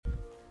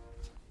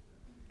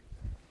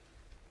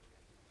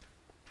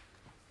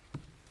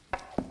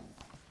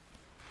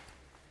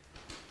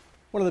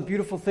One of the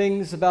beautiful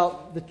things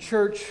about the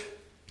church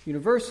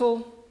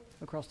universal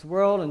across the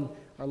world and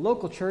our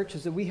local church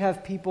is that we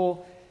have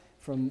people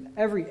from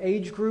every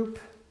age group,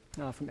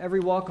 from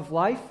every walk of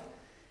life.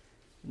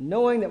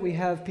 Knowing that we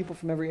have people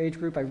from every age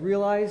group, I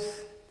realize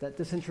that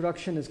this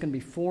introduction is going to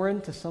be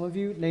foreign to some of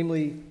you,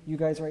 namely you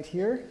guys right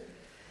here.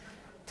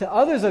 To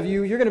others of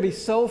you, you're going to be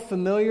so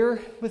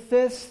familiar with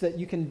this that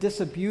you can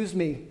disabuse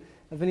me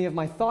of any of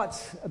my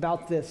thoughts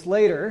about this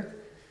later.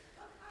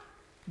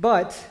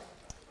 But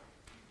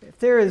if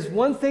there is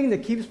one thing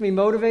that keeps me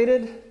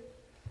motivated,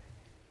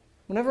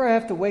 whenever I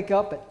have to wake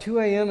up at 2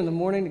 a.m. in the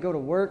morning to go to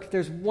work,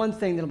 there's one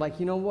thing that I'm like,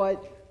 you know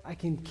what? I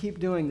can keep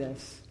doing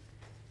this.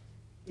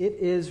 It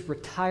is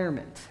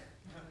retirement.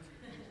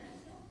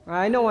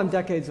 I know I'm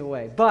decades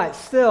away, but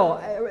still,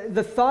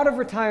 the thought of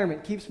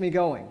retirement keeps me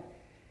going.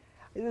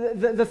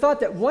 The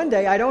thought that one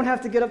day I don't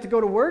have to get up to go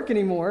to work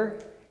anymore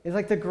is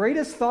like the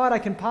greatest thought I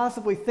can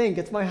possibly think.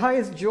 It's my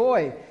highest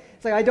joy.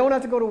 It's like I don't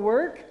have to go to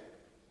work.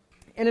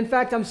 And in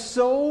fact, I'm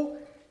so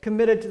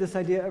committed to this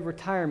idea of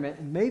retirement,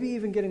 and maybe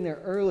even getting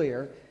there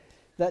earlier,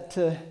 that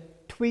to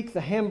tweak the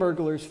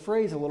Hamburglar's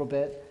phrase a little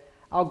bit,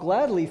 I'll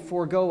gladly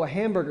forego a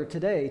hamburger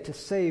today to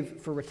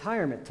save for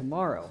retirement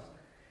tomorrow.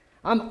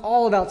 I'm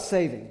all about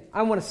saving.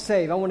 I want to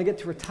save. I want to get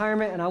to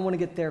retirement, and I want to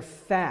get there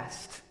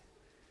fast.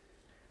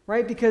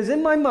 Right? Because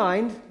in my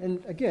mind,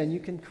 and again,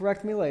 you can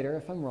correct me later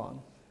if I'm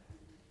wrong,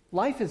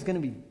 life is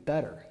going to be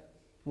better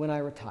when I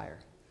retire.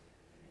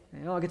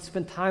 I'll get to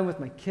spend time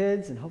with my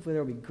kids, and hopefully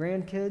there will be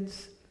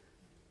grandkids.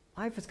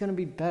 Life is going to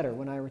be better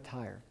when I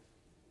retire.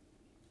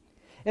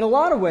 In a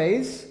lot of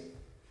ways,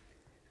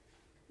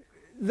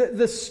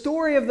 the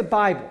story of the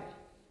Bible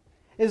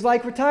is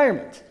like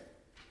retirement.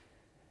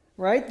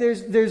 Right?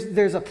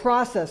 There's a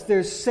process,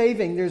 there's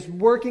saving, there's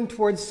working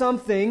towards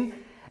something,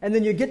 and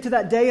then you get to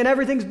that day and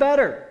everything's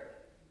better.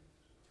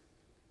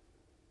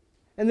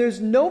 And there's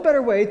no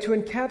better way to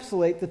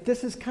encapsulate that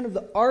this is kind of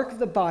the arc of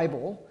the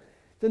Bible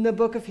than the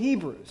book of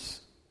Hebrews.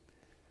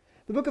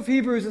 The book of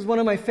Hebrews is one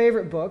of my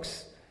favorite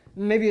books.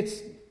 Maybe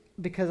it's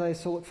because I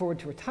so look forward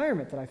to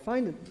retirement that I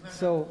find it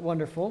so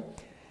wonderful.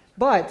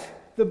 But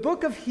the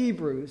book of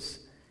Hebrews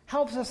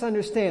helps us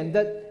understand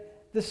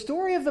that the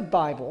story of the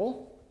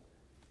Bible,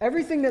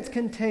 everything that's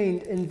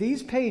contained in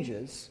these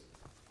pages,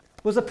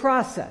 was a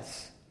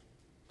process.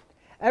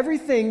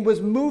 Everything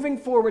was moving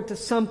forward to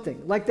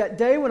something. Like that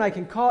day when I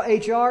can call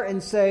HR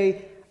and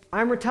say,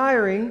 I'm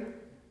retiring.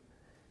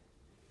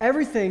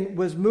 Everything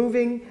was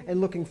moving and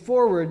looking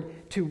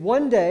forward to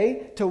one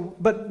day,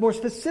 but more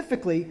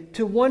specifically,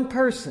 to one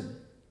person.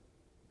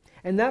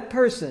 And that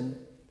person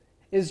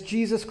is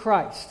Jesus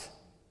Christ.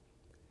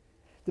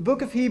 The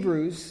book of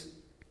Hebrews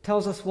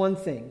tells us one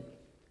thing,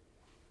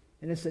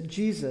 and it's that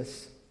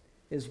Jesus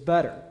is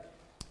better.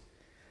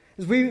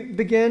 As we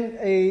begin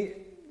a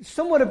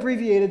somewhat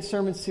abbreviated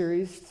sermon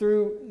series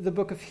through the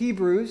book of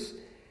Hebrews,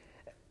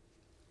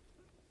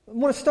 I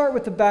want to start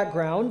with the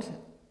background,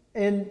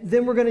 and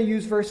then we're going to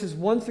use verses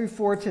 1 through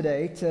 4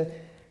 today to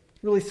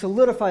really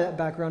solidify that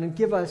background and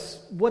give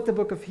us what the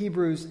book of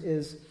Hebrews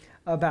is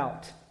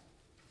about.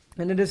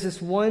 And it is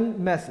this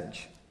one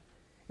message.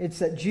 It's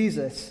that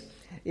Jesus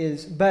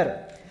is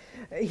better.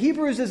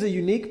 Hebrews is a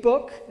unique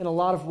book in a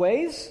lot of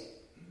ways.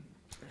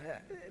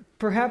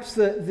 Perhaps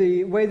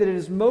the way that it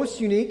is most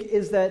unique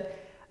is that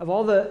of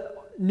all the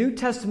New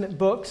Testament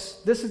books,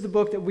 this is the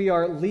book that we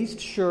are least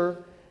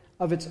sure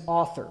of its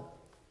author.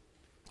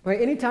 Right?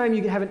 Anytime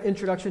you have an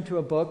introduction to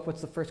a book,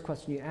 what's the first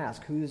question you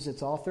ask? Who is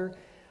its author?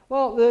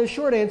 Well, the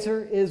short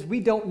answer is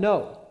we don't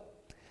know.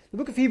 The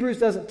book of Hebrews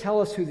doesn't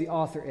tell us who the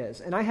author is.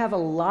 And I have a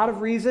lot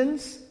of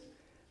reasons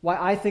why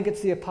I think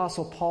it's the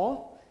Apostle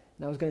Paul.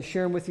 And I was going to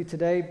share them with you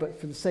today, but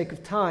for the sake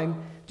of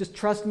time, just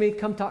trust me,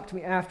 come talk to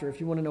me after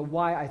if you want to know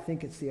why I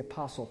think it's the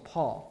Apostle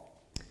Paul.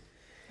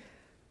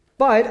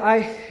 But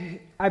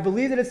I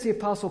believe that it's the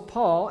Apostle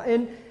Paul,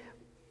 and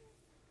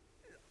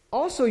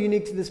also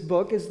unique to this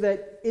book is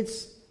that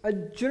it's a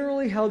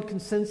generally held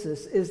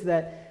consensus is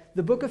that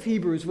the book of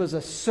Hebrews was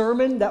a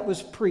sermon that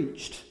was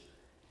preached,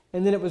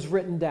 and then it was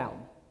written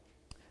down.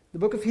 The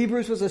book of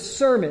Hebrews was a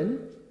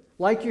sermon,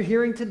 like you're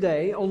hearing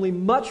today, only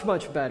much,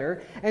 much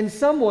better, and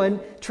someone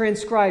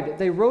transcribed it.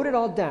 They wrote it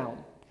all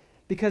down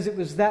because it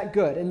was that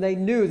good, and they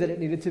knew that it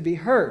needed to be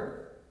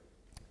heard.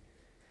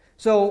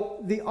 So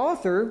the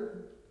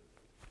author,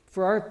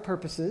 for our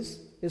purposes,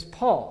 is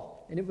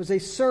Paul, and it was a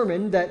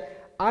sermon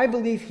that I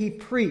believe he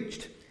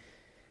preached.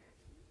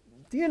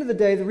 At the end of the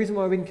day, the reason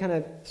why we can kind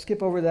of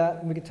skip over that,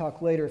 and we can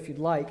talk later if you'd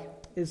like,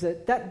 is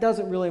that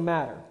doesn't really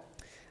matter.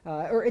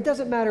 Or it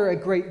doesn't matter a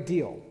great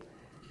deal.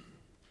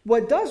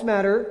 What does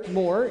matter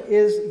more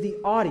is the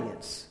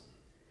audience.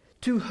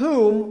 To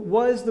whom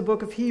was the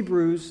book of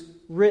Hebrews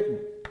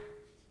written?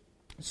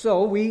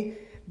 So we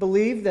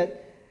believe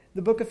that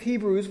the book of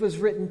Hebrews was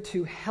written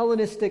to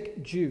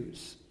Hellenistic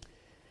Jews.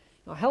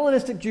 Now,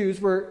 Hellenistic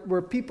Jews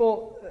were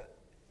people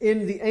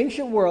in the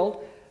ancient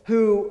world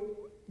who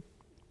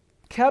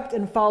kept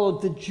and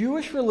followed the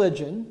Jewish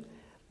religion,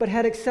 but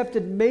had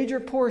accepted major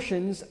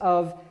portions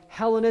of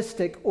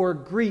Hellenistic or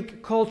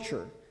Greek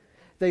culture.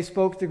 They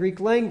spoke the Greek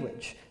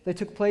language. They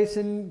took place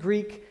in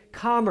Greek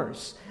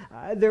commerce.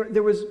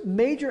 There was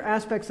major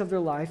aspects of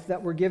their life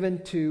that were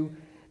given to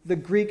the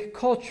Greek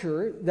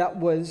culture that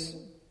was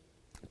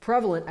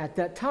prevalent at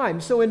that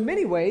time. So in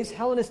many ways,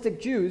 Hellenistic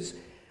Jews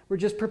were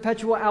just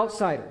perpetual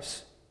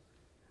outsiders.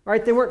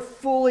 Right? They weren't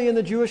fully in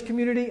the Jewish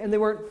community, and they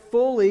weren't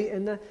fully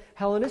in the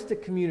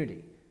Hellenistic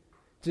community.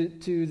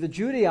 To the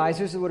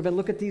Judaizers, it would have been,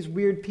 look at these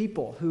weird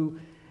people who,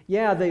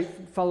 yeah, they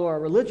follow our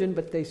religion,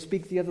 but they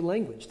speak the other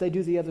language. They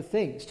do the other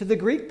things. To the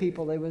Greek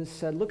people, they would have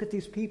said, look at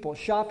these people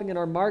shopping in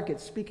our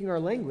markets, speaking our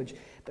language,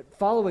 but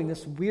following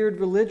this weird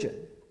religion.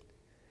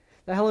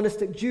 The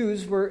Hellenistic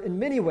Jews were, in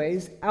many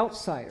ways,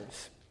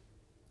 outsiders.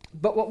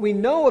 But what we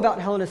know about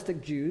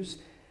Hellenistic Jews,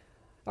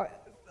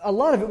 a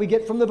lot of it we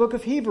get from the book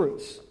of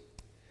Hebrews.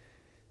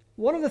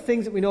 One of the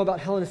things that we know about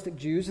Hellenistic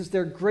Jews is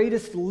their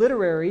greatest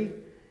literary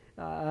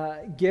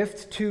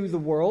gift to the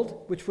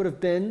world, which would have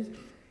been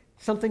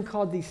something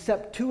called the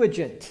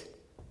Septuagint.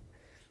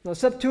 Now,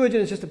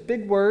 Septuagint is just a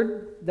big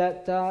word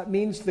that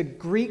means the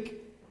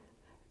Greek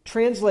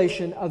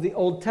translation of the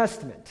Old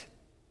Testament.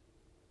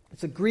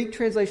 It's a Greek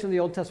translation of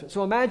the Old Testament.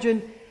 So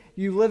imagine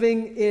you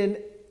living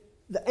in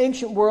the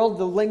ancient world,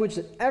 the language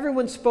that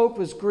everyone spoke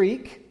was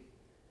Greek.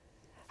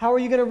 How are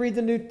you going to read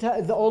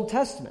the Old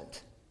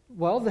Testament?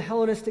 Well, the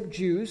Hellenistic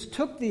Jews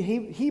took the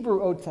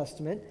Hebrew Old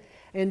Testament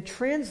and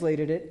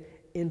translated it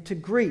into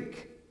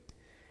Greek.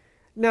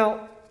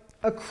 Now,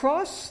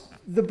 across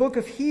the book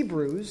of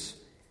Hebrews,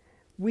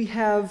 we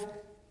have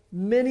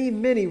many,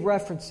 many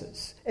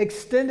references,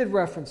 extended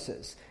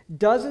references,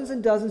 dozens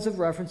and dozens of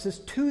references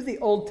to the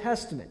Old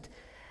Testament.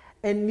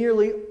 And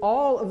nearly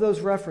all of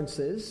those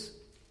references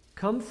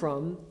come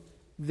from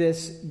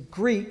this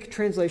Greek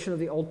translation of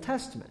the Old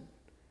Testament.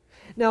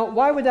 Now,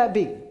 why would that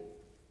be?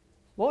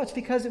 Well, it's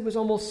because it was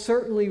almost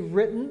certainly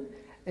written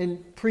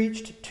and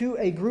preached to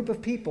a group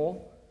of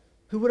people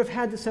who would have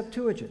had the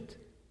Septuagint.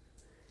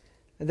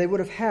 And they would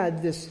have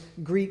had this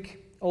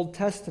Greek Old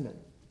Testament.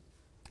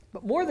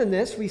 But more than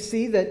this, we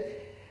see that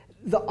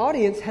the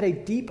audience had a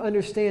deep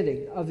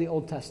understanding of the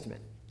Old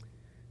Testament.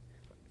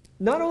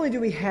 Not only do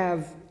we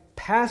have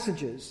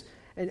passages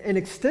and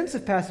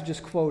extensive passages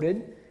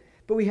quoted,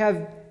 but we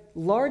have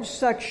large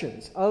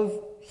sections of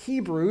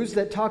Hebrews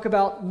that talk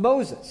about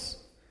Moses.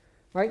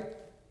 Right?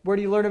 Where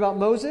do you learn about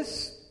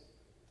Moses?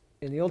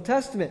 In the Old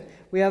Testament.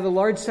 We have a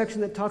large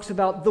section that talks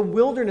about the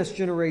wilderness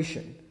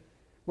generation.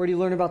 Where do you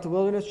learn about the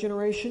wilderness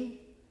generation?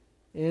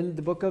 In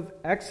the book of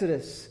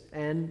Exodus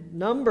and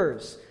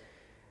Numbers.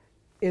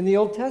 In the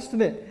Old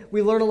Testament,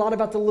 we learn a lot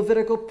about the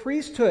Levitical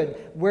priesthood.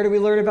 Where do we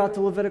learn about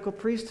the Levitical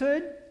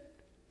priesthood?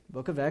 The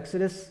book of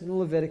Exodus and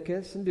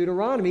Leviticus and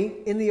Deuteronomy.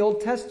 In the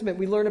Old Testament,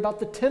 we learn about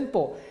the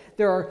temple.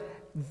 There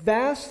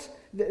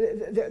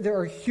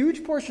are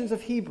huge portions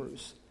of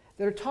Hebrews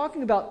that are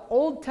talking about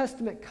Old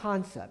Testament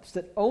concepts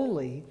that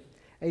only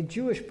a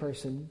Jewish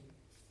person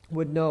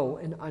would know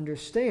and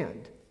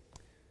understand.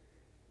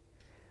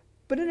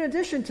 But in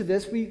addition to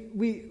this,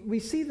 we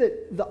see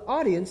that the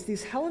audience,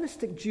 these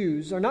Hellenistic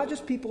Jews, are not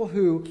just people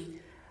who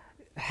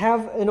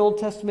have an Old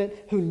Testament,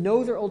 who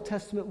know their Old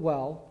Testament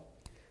well,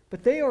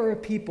 but they are a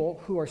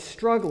people who are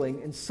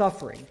struggling and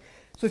suffering.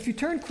 So if you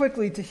turn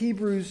quickly to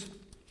Hebrews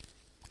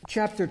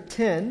chapter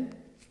 10,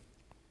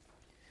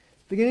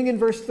 beginning in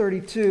verse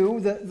 32,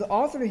 the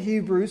author of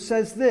Hebrews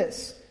says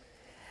this,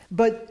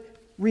 "But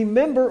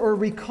remember or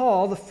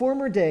recall the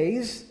former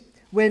days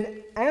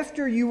when,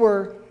 after you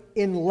were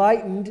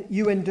enlightened,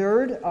 you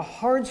endured a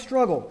hard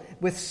struggle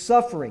with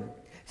suffering,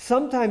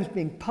 sometimes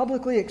being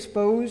publicly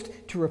exposed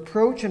to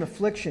reproach and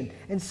affliction,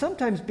 and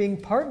sometimes being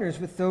partners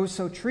with those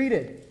so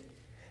treated.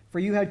 For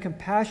you had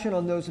compassion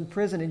on those in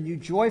prison, and you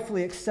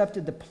joyfully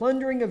accepted the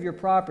plundering of your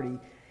property,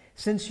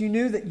 since you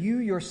knew that you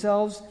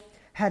yourselves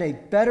had a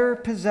better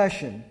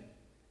possession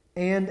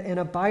and an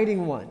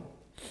abiding one."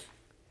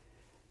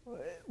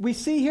 We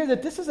see here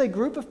that this is a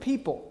group of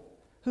people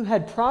who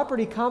had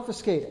property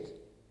confiscated.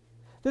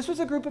 This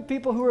was a group of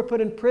people who were put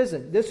in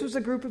prison. This was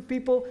a group of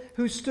people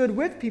who stood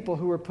with people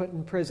who were put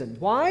in prison.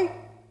 Why?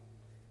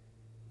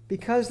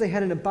 Because they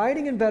had an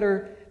abiding and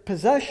better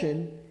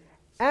possession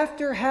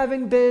after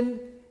having been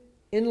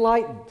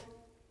enlightened.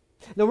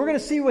 Now we're going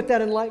to see what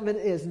that enlightenment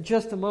is in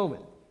just a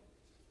moment.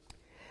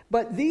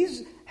 But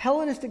these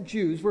Hellenistic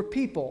Jews were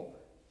people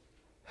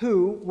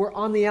who were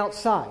on the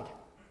outside.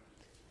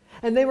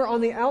 And they were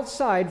on the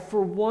outside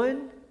for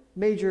one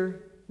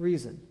major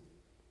reason.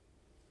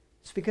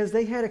 It's because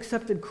they had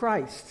accepted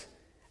Christ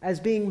as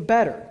being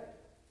better.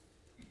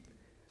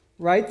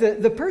 Right?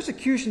 The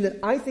persecution that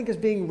I think is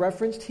being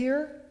referenced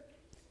here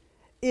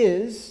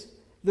is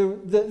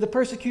the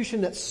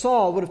persecution that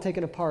Saul would have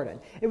taken a part in.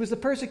 It was the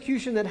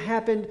persecution that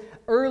happened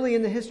early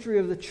in the history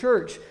of the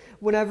church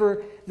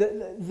whenever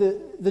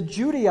the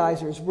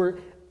Judaizers were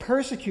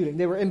persecuting,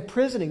 they were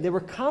imprisoning, they were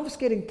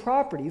confiscating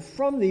property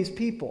from these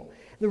people.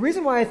 The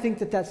reason why I think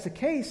that that's the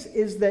case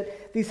is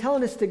that these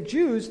Hellenistic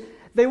Jews,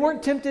 they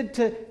weren't tempted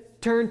to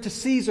turn to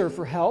Caesar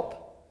for help.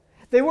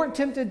 They weren't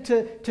tempted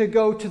to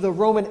go to the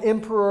Roman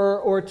emperor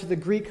or to the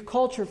Greek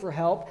culture for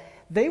help.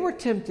 they were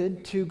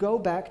tempted to go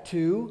back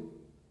to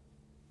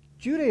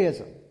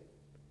Judaism.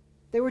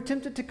 They were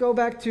tempted to go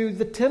back to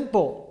the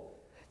temple.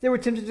 They were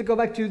tempted to go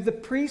back to the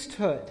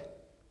priesthood.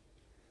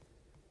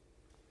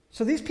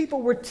 So these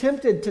people were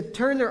tempted to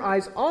turn their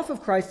eyes off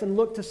of Christ and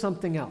look to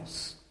something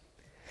else.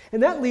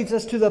 And that leads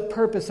us to the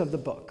purpose of the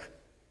book.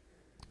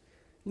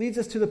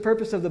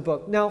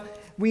 Now,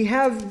 we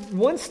have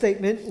one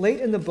statement late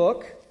in the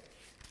book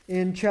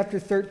in chapter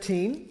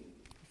 13.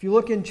 If you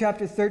look in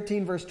chapter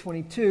 13, verse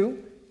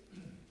 22,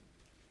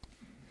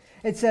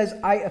 it says,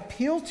 "I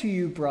appeal to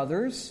you,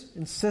 brothers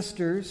and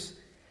sisters,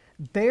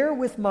 bear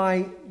with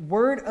my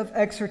word of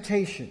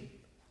exhortation,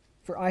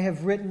 for I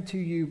have written to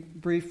you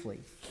briefly."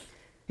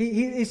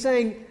 He's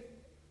saying,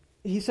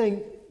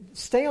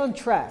 stay on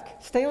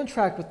track. Stay on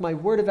track with my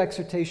word of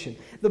exhortation.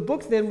 The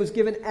book then was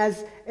given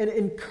as an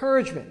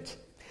encouragement.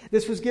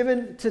 This was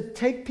given to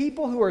take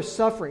people who are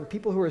suffering,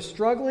 people who are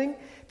struggling,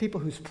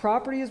 people whose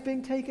property is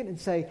being taken, and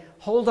say,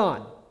 hold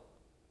on.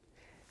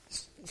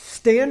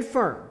 Stand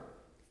firm.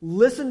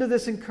 Listen to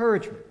this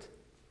encouragement.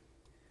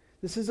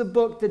 This is a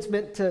book that's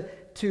meant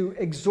to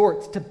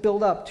exhort, to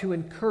build up, to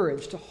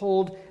encourage, to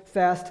hold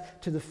fast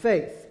to the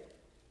faith.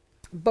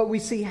 But we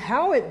see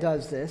how it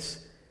does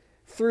this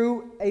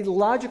through a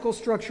logical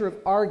structure of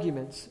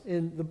arguments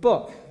in the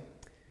book.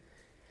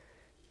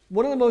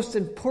 One of the most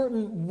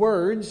important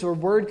words or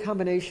word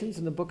combinations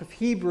in the book of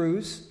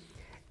Hebrews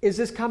is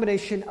this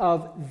combination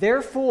of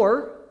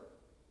therefore,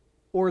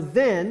 or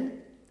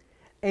then,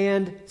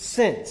 and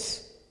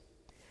since.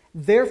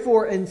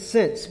 Therefore and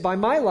since. By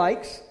my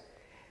likes,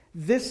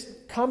 this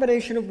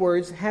combination of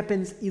words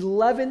happens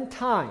 11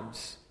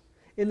 times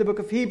in the book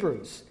of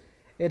Hebrews.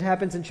 It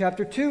happens in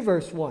chapter 2,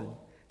 verse 1,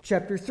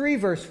 chapter 3,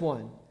 verse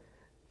 1,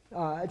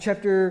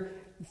 chapter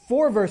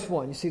 4, verse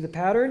 1. You see the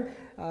pattern?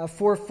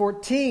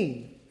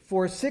 4:14,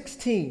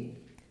 4:16,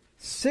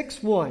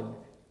 6:1,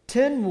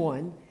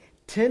 10:1,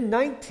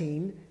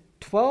 10:19,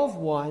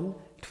 12:1,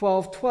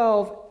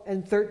 12:12,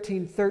 and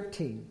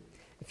 13:13.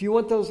 If you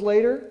want those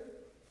later,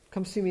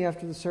 come see me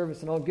after the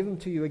service and I'll give them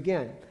to you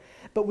again.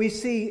 But we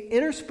see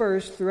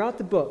interspersed throughout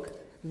the book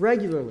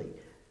regularly,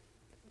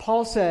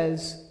 Paul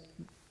says,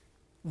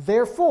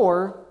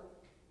 therefore,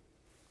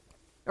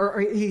 or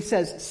he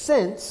says,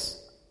 since,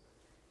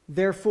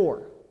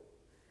 therefore.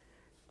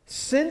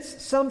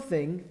 Since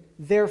something,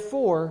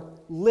 therefore,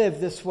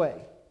 live this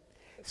way.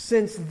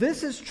 Since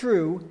this is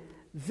true,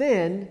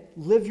 then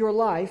live your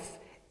life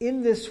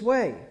in this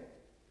way.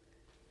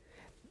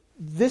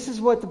 This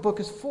is what the book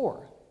is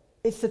for.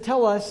 It's to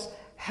tell us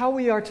how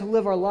we are to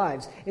live our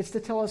lives. It's to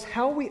tell us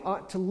how we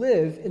ought to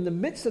live in the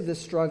midst of this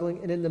struggling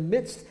and in the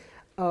midst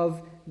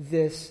of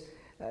this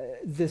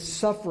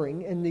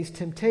suffering and these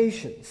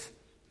temptations.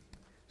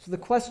 So the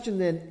question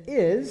then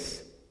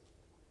is,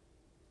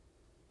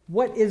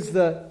 what is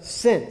the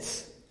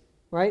sense,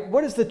 right?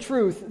 What is the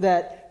truth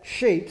that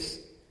shapes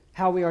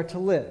how we are to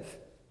live?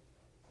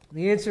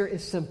 The answer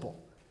is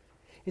simple.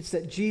 It's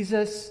that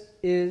Jesus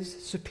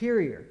is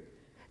superior.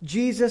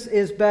 Jesus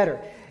is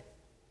better.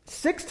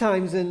 6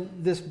 times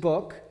in this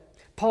book,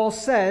 Paul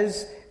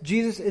says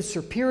Jesus is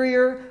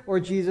superior,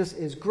 or Jesus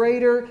is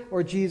greater,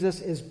 or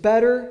Jesus is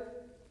better.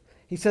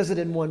 He says it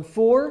in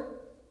 1:4.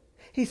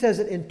 He says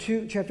it in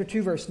chapter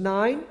 2, verse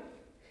 9.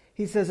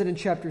 He says it in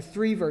chapter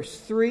 3, verse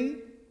 3.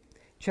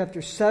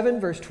 Chapter 7,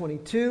 verse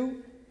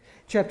 22.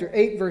 Chapter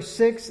 8, verse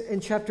 6.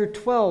 And chapter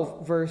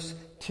 12, verse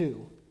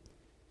 2.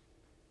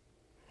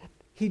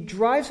 He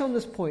drives home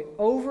this point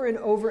over and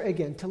over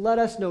again to let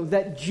us know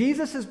that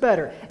Jesus is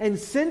better. And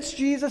since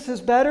Jesus is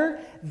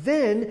better,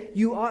 then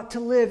you ought to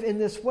live in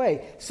this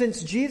way.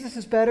 Since Jesus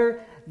is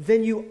better,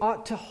 then you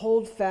ought to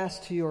hold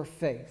fast to your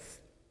faith.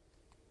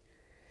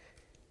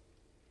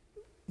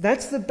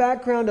 That's the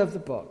background of the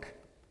book.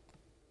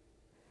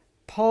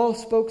 Paul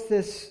spoke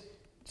this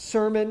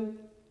sermon.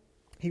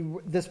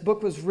 This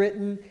book was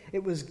written.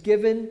 It was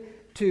given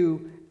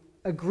to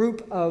a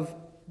group of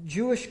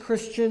Jewish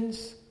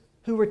Christians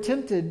who were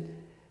tempted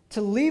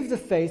to leave the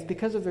faith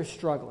because of their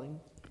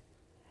struggling.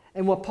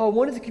 And what Paul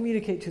wanted to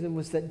communicate to them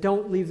was that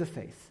don't leave the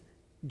faith.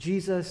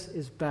 Jesus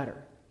is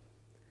better.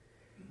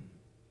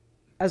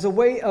 As a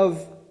way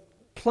of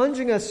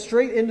plunging us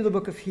straight into the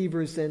book of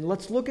Hebrews then,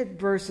 let's look at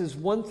verses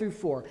 1 through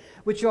 4,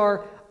 which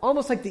are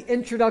almost like the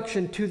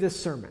introduction to this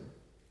sermon.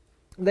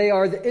 They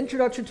are the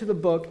introduction to the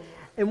book,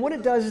 and what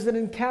it does is it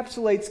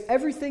encapsulates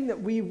everything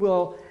that we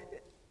will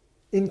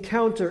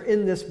encounter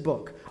in this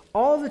book.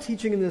 All of the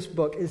teaching in this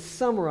book is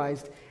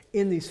summarized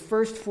in these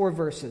first 4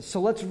 verses. So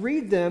let's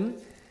read them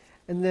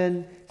and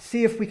then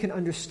see if we can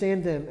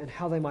understand them and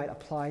how they might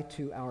apply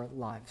to our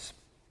lives.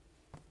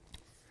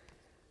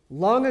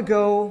 Long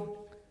ago,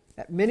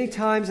 at many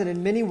times and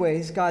in many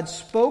ways, God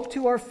spoke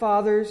to our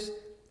fathers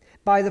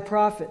by the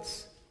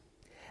prophets.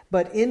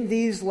 But in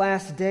these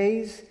last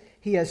days,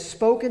 He has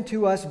spoken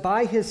to us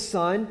by His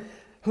Son,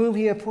 whom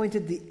He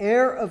appointed the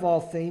heir of all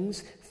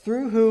things,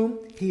 through whom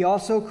He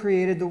also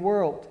created the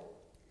world.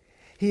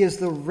 He is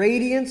the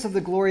radiance of the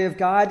glory of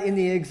God in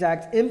the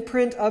exact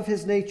imprint of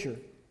His nature,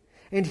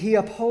 and He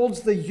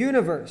upholds the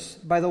universe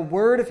by the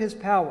word of His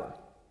power.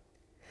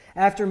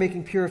 After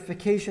making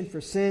purification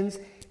for sins,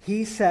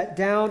 he sat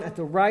down at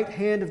the right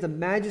hand of the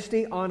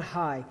Majesty on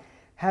high,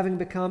 having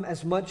become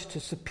as much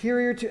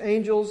superior to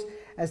angels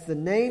as the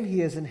name he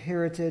has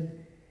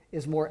inherited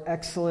is more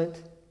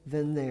excellent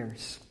than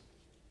theirs.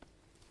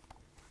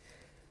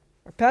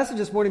 Our passage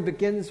this morning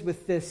begins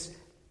with this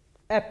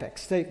epic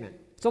statement.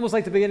 It's almost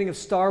like the beginning of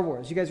Star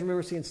Wars. You guys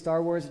remember seeing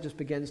Star Wars? It just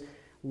begins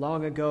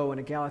long ago in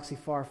a galaxy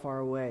far, far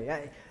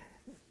away.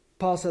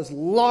 Paul says,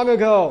 long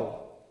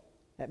ago,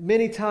 at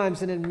many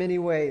times and in many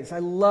ways. I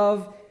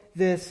love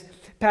this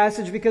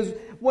passage because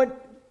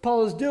what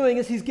Paul is doing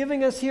is he's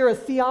giving us here a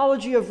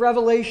theology of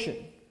revelation.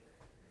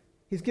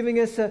 He's giving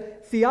us a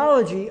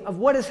theology of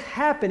what is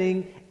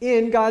happening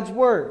in God's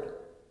Word.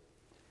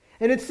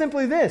 And it's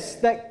simply this,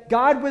 that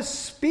God was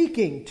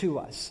speaking to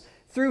us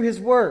through His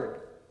Word.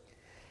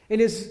 In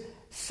his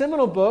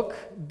seminal book,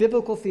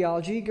 Biblical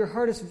Theology,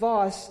 Geerhardus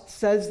Vos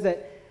says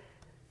that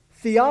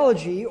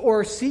theology,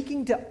 or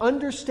seeking to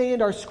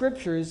understand our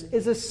Scriptures,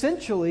 is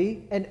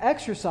essentially an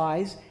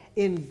exercise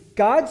in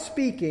God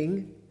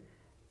speaking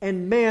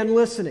and man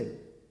listening.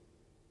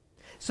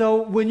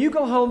 So when you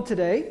go home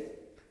today,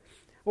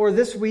 or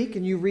this week,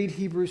 and you read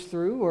Hebrews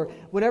through, or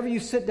whenever you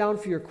sit down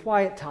for your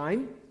quiet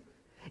time,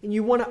 and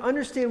you want to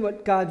understand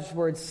what God's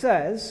Word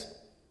says,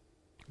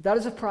 that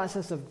is a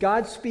process of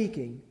God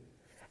speaking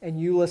and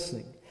you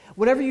listening.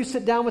 Whenever you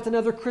sit down with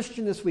another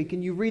Christian this week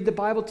and you read the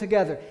Bible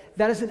together,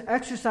 that is an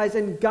exercise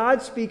in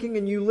God speaking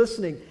and you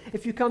listening.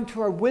 If you come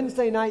to our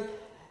Wednesday night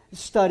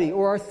study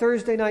or our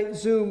Thursday night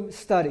Zoom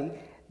study,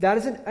 that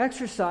is an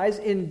exercise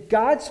in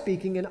God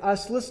speaking and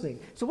us listening.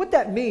 So what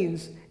that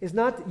means is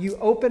not that you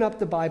open up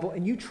the Bible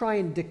and you try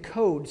and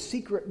decode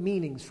secret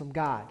meanings from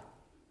God.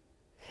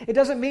 It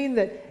doesn't mean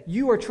that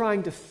you are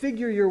trying to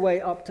figure your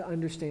way up to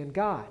understand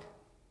God.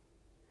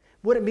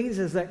 What it means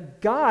is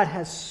that God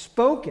has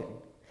spoken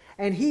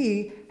and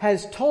He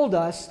has told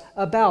us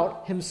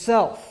about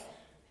Himself.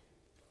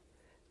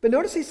 But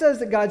notice he says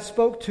that God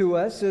spoke to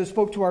us,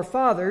 spoke to our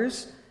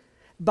fathers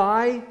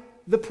by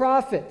the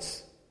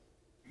prophets.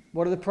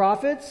 What are the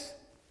prophets?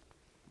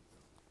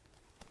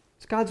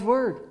 It's God's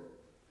Word.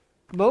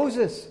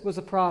 Moses was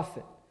a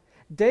prophet.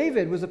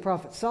 David was a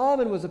prophet.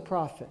 Solomon was a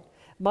prophet.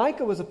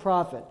 Micah was a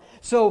prophet.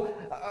 So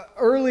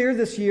earlier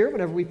this year,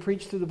 whenever we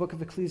preached through the book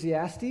of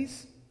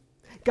Ecclesiastes,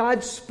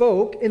 God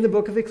spoke in the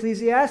book of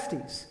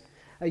Ecclesiastes.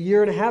 A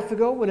year and a half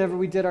ago, whenever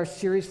we did our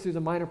series through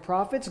the minor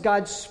prophets,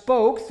 God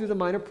spoke through the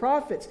minor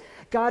prophets.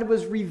 God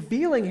was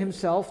revealing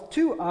Himself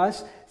to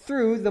us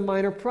through the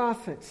minor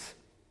prophets.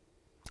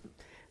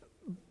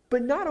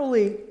 But not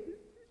only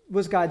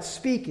was God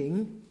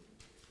speaking,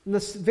 in the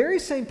very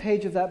same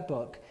page of that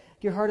book,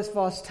 Geerhardus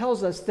Vos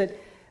tells us that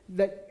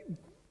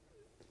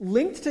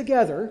linked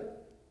together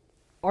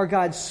are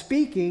God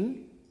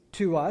speaking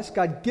to us,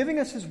 God giving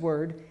us His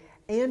Word,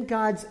 and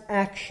God's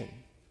action.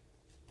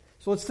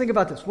 So let's think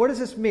about this. What does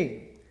this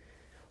mean?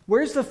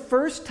 Where's the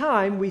first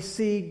time we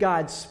see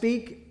God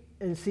speak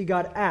and see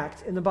God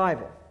act in the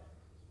Bible?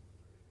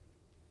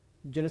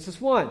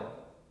 Genesis 1.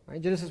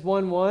 Right? Genesis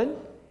 1:1.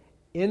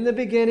 In the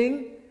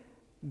beginning,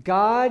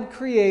 God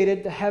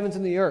created the heavens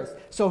and the earth.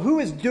 So who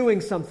is doing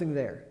something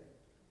there?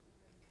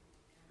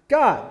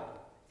 God.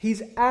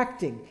 He's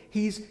acting.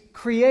 He's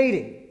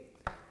creating.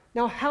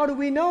 Now, how do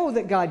we know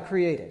that God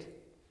created?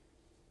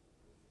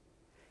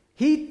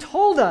 He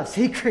told us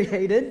He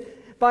created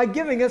by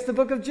giving us the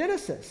book of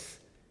Genesis.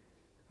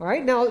 All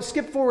right, now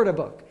skip forward a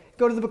book.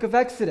 Go to the book of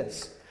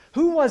Exodus.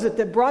 Who was it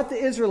that brought the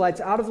Israelites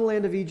out of the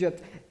land of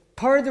Egypt,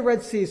 parted the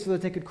Red Sea so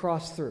that they could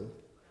cross through?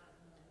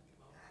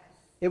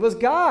 It was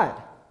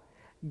God.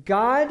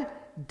 God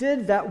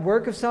did that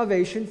work of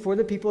salvation for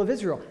the people of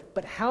Israel.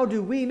 But how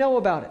do we know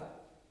about it?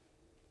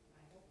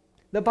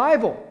 The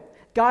Bible.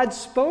 God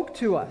spoke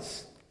to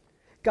us.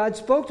 God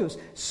spoke to us.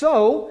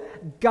 So,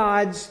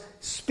 God's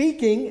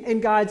speaking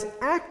and God's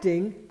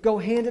acting go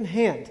hand in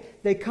hand.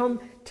 They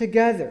come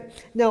together.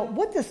 Now,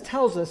 what this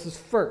tells us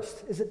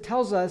is it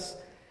tells us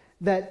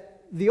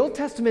that the Old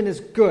Testament is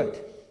good.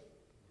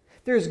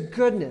 There's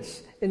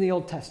goodness in the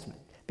Old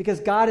Testament because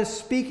God is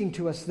speaking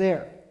to us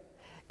there.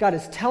 God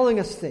is telling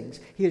us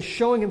things. He is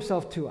showing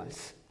Himself to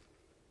us.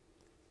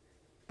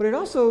 But it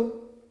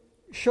also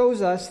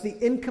shows us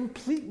the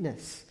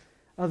incompleteness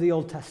of the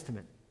Old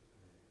Testament.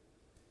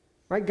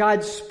 Right?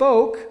 God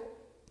spoke,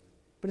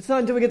 but it's not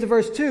until we get to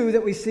verse 2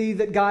 that we see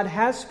that God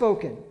has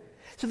spoken.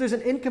 So there's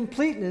an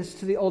incompleteness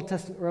to the Old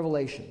Testament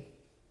revelation.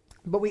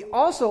 But we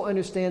also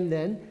understand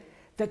then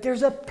that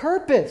there's a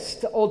purpose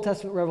to Old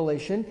Testament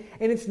revelation,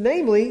 and it's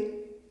namely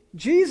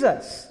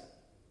Jesus.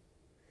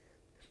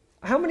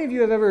 How many of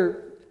you have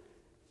ever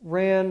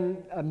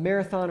ran a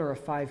marathon or a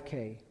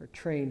 5K, or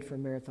trained for a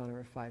marathon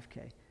or a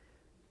 5K?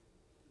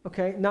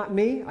 Okay, not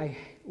me. I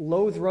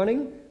loathe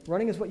running.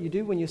 Running is what you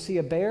do when you see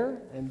a bear,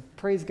 and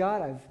praise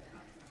God, I've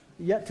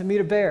yet to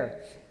meet a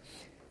bear.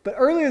 But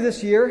earlier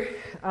this year,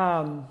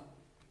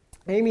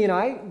 Amy and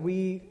I,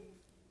 we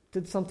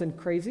did something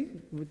crazy.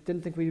 We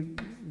didn't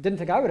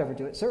think I would ever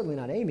do it. Certainly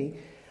not Amy.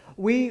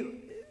 We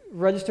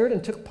registered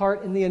and took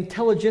part in the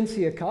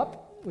Intelligentsia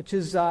Cup, which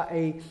is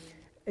a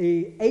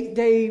a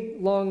 8-day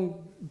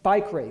long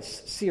bike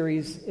race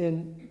series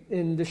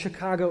in the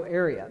Chicago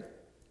area.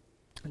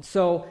 And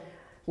so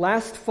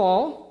last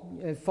fall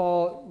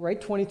right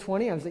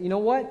 2020, I was like, you know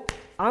what?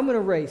 I'm going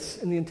to race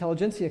in the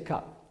Intelligentsia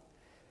Cup.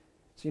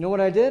 So you know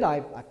what I did? I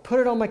put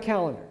it on my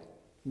calendar,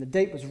 and the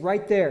date was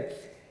right there.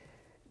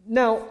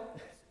 Now,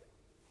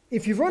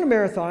 if you've run a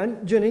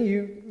marathon, Jenny,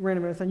 you ran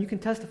a marathon, you can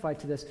testify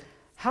to this.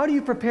 How do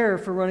you prepare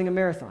for running a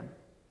marathon?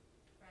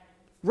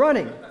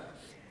 Running.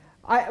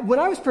 When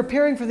I was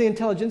preparing for the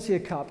Intelligentsia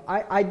Cup,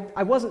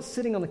 I wasn't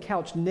sitting on the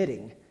couch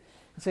knitting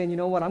and saying, you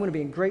know what, I'm going to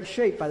be in great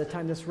shape by the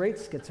time this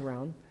race gets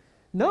around.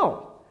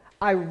 No,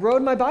 I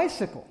rode my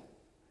bicycle.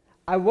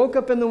 I woke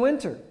up in the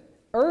winter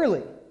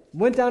early,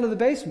 went down to the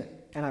basement,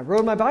 and I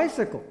rode my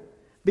bicycle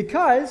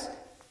because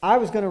I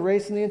was going to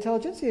race in the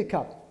Intelligentsia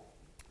Cup.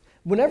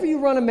 Whenever you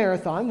run a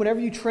marathon, whenever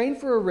you train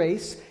for a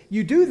race,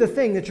 you do the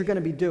thing that you're going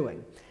to be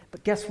doing.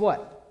 But guess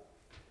what?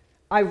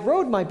 I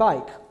rode my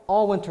bike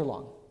all winter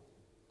long.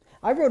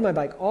 And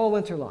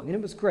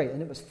it was great,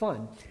 and it was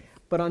fun.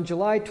 But on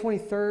July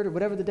 23rd, or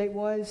whatever the date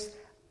was,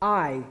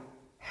 I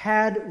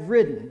had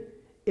ridden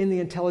in the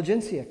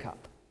Intelligentsia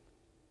Cup.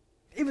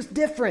 It was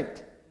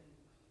different.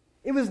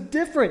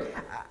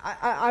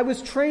 I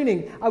was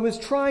training. I was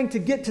trying to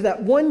get to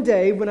that one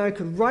day when I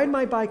could ride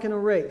my bike in a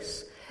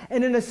race.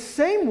 And in the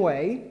same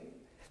way,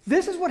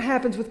 this is what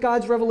happens with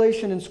God's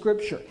revelation in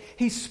Scripture.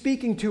 He's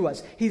speaking to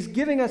us. He's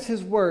giving us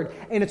His Word,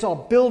 and it's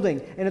all building,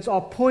 and it's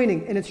all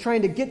pointing, and it's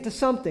trying to get to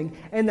something.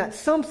 And that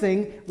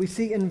something we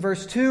see in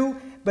verse 2,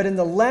 but in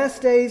the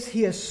last days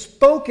He has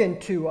spoken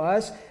to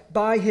us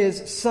by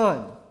His Son.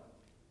 All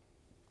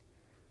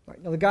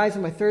right, now the guys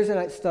in my Thursday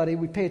night study,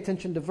 we pay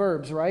attention to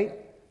verbs, right?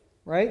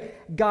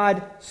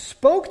 God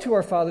spoke to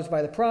our fathers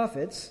by the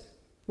prophets.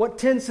 What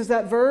tense is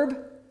that verb?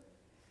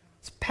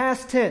 It's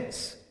past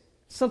tense.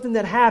 Something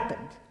that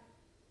happened.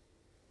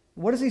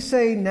 What does He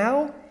say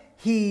now?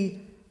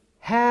 He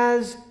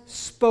has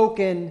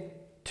spoken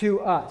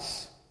to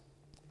us.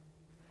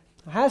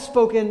 Has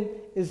spoken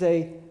is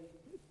a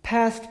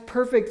past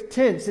perfect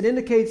tense. It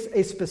indicates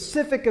a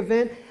specific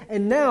event,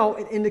 and now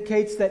it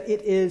indicates that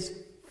it is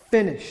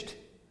finished.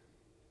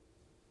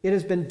 It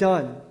has been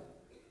done.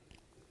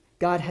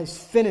 God has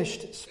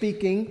finished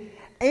speaking,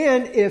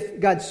 and if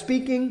God's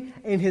speaking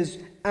and His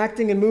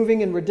acting and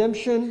moving in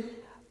redemption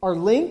are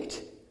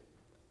linked,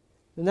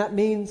 then that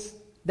means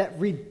that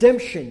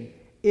redemption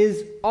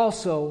is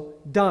also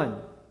done.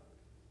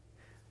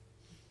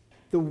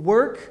 The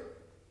work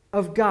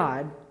of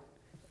God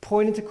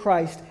pointed to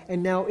Christ,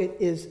 and now it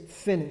is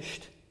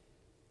finished.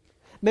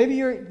 Maybe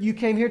you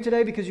came here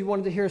today because you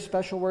wanted to hear a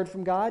special word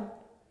from God.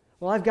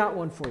 Well, I've got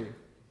one for you,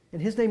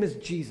 and His name is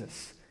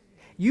Jesus.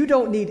 You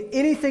don't need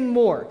anything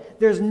more.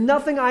 There's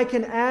nothing I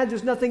can add.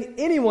 There's nothing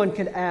anyone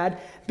can add,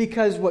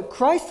 because what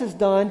Christ has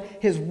done,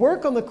 His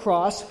work on the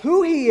cross,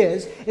 who He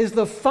is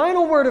the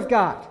final word of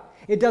God.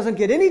 It doesn't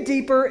get any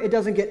deeper. It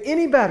doesn't get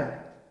any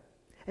better.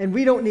 And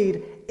we don't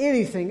need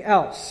anything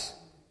else.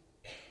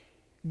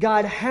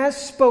 God has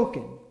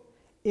spoken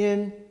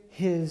in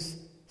His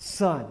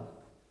Son.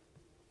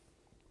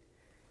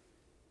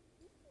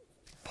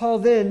 Paul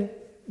then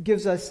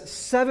gives us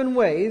 7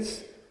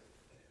 ways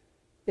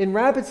in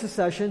rapid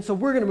succession, so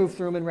we're going to move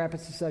through them in rapid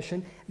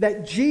succession,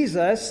 that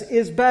Jesus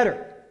is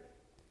better.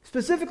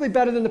 Specifically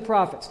better than the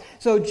prophets.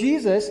 So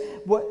Jesus,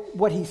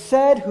 what He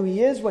said, who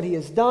He is, what He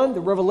has done, the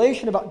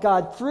revelation about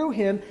God through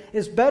Him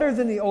is better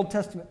than the Old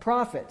Testament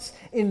prophets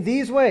in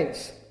these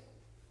ways.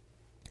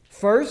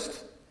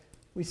 First,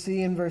 we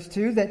see in verse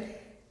 2 that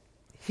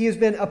He has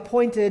been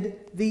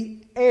appointed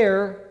the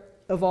heir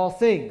of all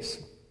things.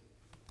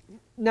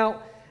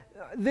 Now,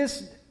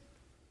 this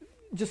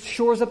just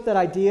shores up that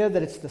idea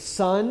that it's the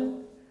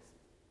Son.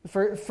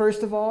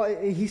 First of all,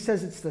 he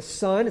says it's the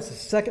Son. It's the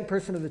second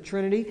person of the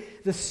Trinity.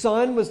 The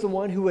Son was the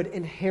one who would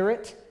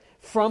inherit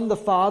from the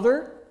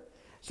Father.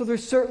 So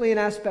there's certainly an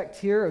aspect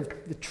here of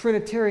the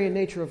Trinitarian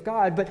nature of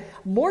God. But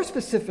more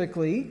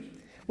specifically,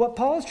 what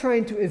Paul is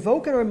trying to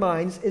evoke in our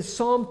minds is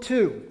Psalm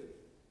 2.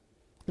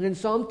 And in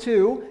Psalm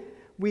 2,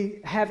 we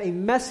have a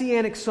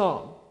messianic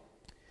psalm.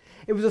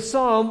 It was a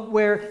psalm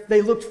where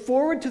they looked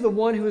forward to the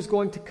one who is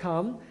going to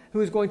come,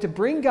 who is going to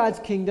bring God's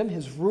kingdom,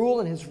 His rule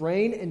and His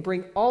reign, and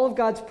bring all of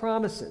God's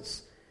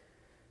promises.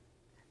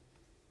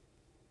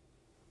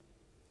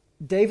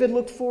 David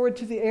looked forward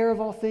to the heir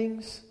of all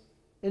things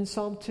in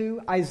Psalm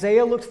 2.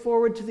 Isaiah looked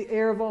forward to the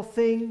heir of all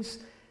things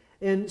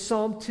in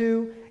Psalm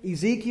 2.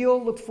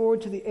 Ezekiel looked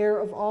forward to the heir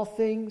of all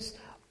things.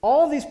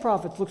 All these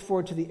prophets looked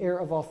forward to the heir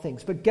of all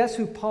things. But guess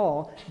who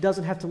Paul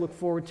doesn't have to look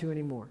forward to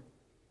anymore?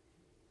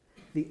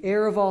 The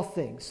heir of all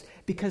things.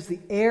 Because the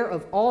heir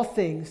of all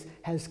things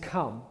has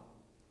come.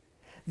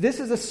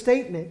 This is a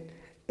statement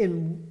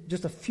in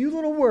just a few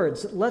little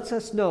words that lets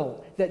us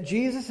know that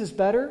Jesus is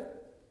better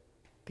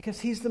because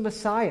He's the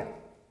Messiah.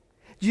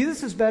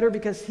 Jesus is better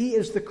because He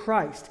is the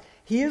Christ.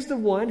 He is the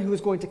one who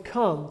is going to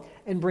come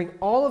and bring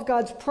all of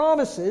God's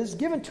promises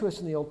given to us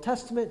in the Old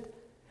Testament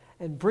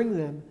and bring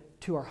them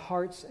to our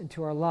hearts and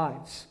to our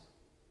lives.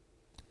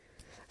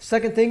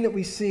 Second thing that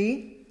we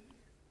see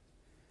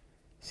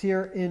It's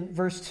here in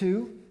verse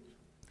 2.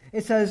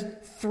 It says,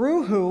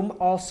 through whom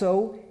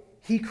also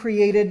he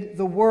created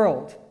the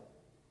world.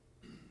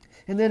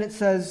 And then it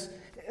says,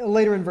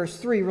 later in verse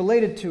 3,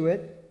 related to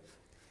it,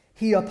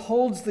 he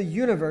upholds the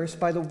universe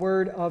by the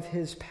word of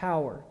his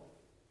power.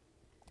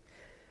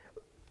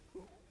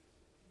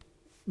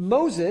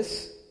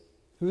 Moses,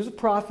 who is a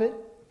prophet,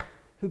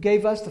 who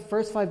gave us the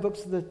first 5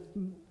 books of the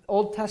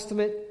Old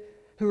Testament,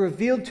 who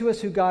revealed to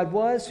us who God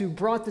was, who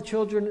brought the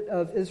children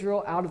of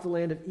Israel out of the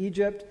land of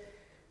Egypt,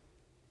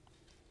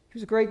 he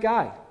was a great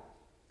guy.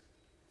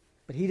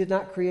 But he did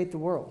not create the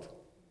world.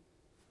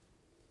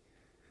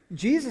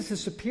 Jesus is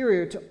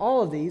superior to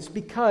all of these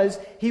because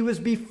he was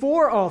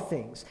before all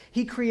things.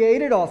 He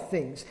created all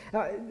things.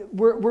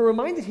 We're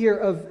reminded here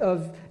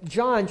of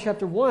John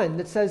chapter 1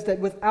 that says that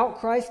without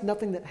Christ,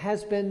 nothing that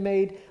has been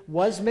made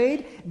was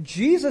made.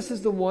 Jesus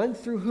is the one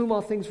through whom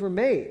all things were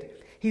made.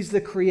 He's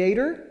the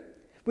creator,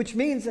 which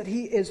means that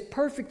he is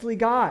perfectly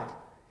God.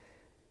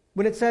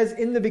 When it says,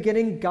 in the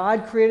beginning,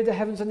 God created the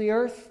heavens and the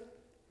earth,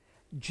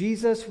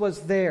 Jesus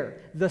was there.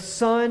 The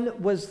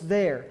Son was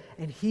there.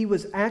 And he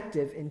was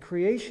active in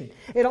creation.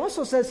 It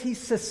also says he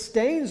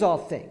sustains all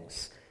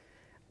things.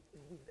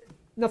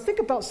 Now think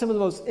about some of the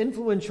most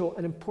influential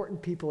and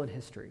important people in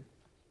history.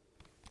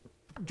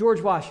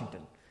 George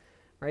Washington,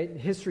 right?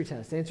 History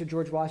test. Answer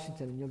George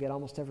Washington and you'll get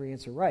almost every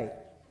answer right.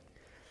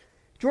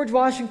 George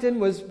Washington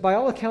was, by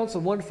all accounts, a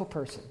wonderful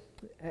person.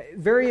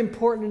 Very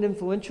important and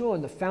influential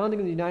in the founding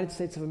of the United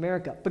States of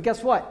America. But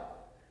guess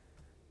what?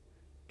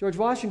 George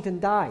Washington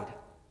died.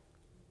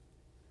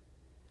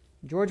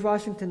 George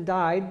Washington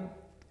died,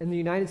 and the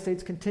United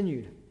States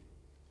continued.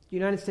 The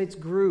United States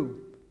grew.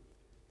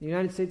 The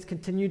United States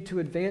continued to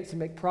advance and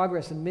make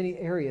progress in many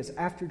areas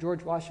after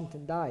George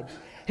Washington died.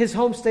 His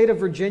home state of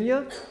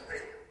Virginia,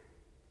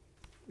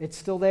 it's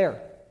still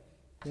there.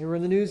 They were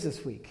in the news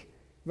this week.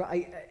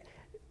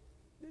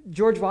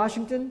 George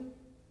Washington,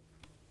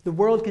 the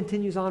world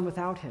continues on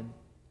without him.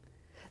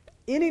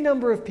 Any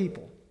number of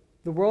people,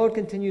 the world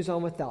continues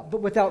on without.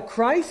 But without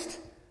Christ,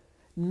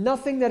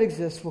 nothing that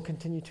exists will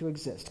continue to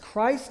exist.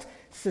 Christ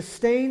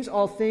sustains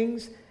all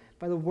things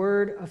by the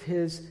word of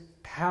his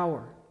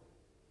power.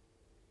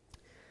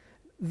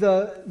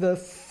 The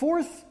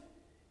fourth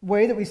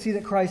way that we see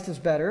that Christ is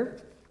better,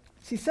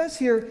 he says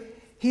here,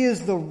 he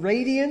is the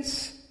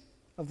radiance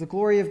of the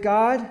glory of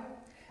God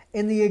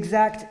and the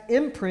exact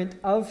imprint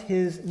of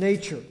his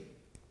nature.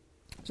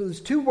 So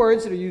there's 2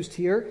 words that are used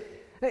here.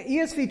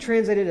 ESV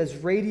translated as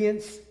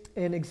radiance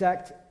and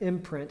exact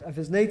imprint of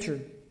his nature.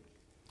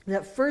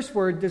 That first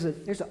word, there's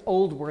an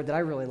old word that I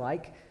really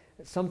like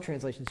that some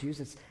translations use.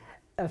 It's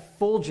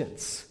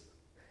effulgence.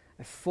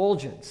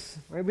 Effulgence.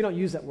 Right? We don't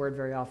use that word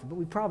very often, but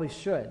we probably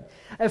should.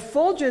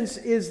 Effulgence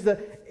is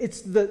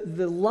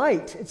the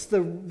light. It's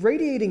the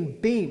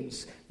radiating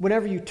beams.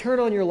 Whenever you turn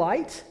on your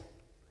light,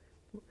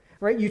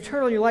 right? You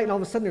turn on your light and all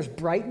of a sudden there's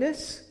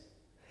brightness.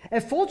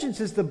 Effulgence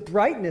is the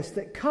brightness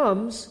that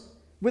comes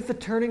with the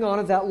turning on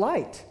of that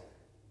light.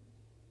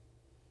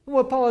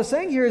 What Paul is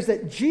saying here is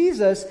that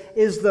Jesus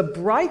is the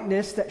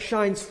brightness that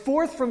shines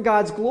forth from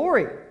God's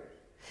glory.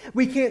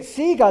 We can't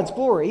see God's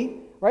glory,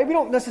 right? We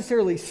don't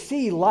necessarily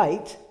see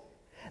light,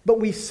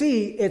 but we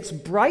see its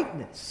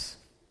brightness.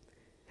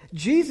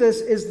 Jesus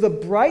is the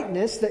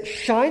brightness that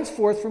shines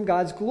forth from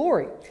God's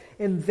glory.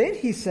 And then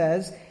he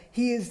says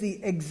he is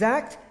the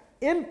exact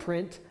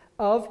imprint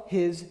of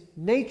his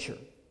nature.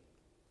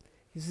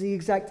 He's the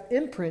exact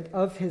imprint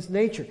of his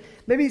nature.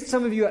 Maybe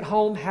some of you at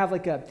home have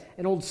like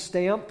an old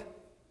stamp.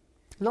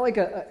 Not like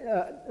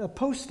a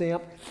post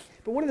stamp,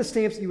 but one of the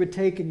stamps that you would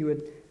take and you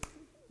would,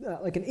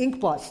 like an ink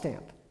blot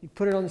stamp. You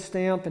put it on the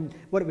stamp, and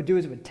what it would do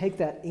is it would take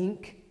that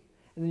ink,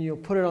 and then you'll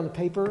put it on the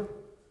paper,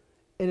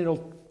 and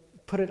it'll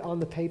put it on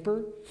the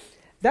paper.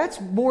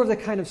 That's more of the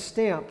kind of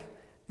stamp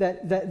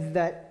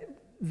that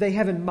they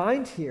have in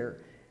mind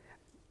here.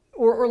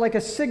 Or like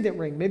a signet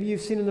ring, maybe you've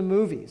seen in the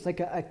movies.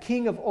 Like a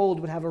king of old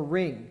would have a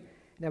ring,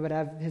 and it would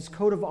have his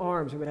coat of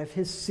arms, it would have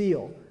his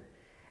seal.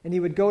 And he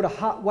would go to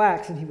hot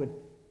wax, and he would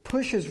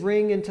push his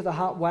ring into the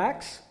hot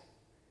wax,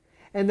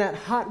 and that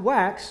hot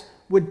wax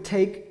would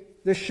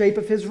take the shape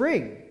of his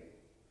ring.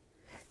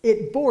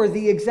 It bore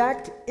the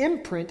exact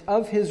imprint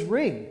of his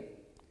ring.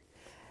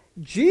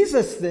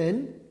 Jesus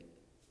then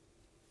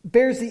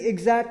bears the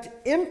exact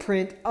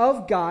imprint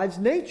of God's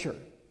nature.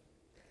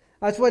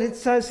 That's what it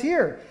says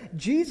here.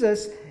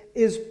 Jesus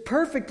is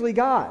perfectly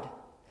God.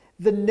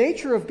 The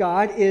nature of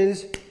God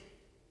is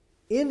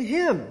in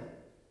him.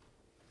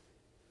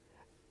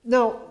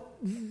 Now,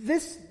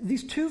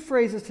 these 2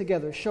 phrases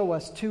together show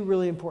us 2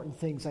 really important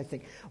things, I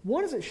think.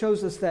 One is it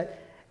shows us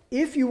that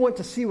if you want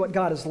to see what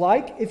God is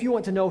like, if you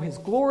want to know his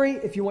glory,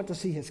 if you want to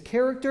see his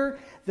character,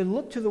 then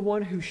look to the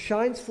one who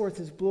shines forth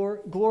his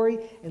glory,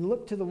 and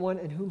look to the one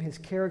in whom his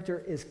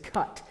character is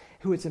cut,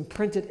 who it's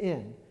imprinted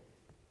in.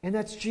 And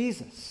that's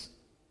Jesus.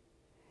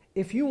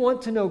 If you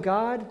want to know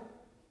God,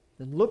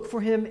 then look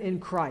for him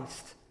in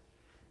Christ.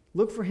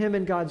 Look for him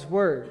in God's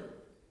word.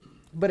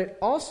 But it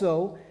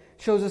also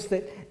shows us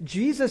that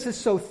Jesus is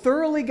so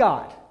thoroughly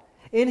God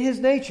in his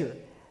nature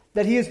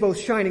that he is both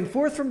shining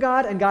forth from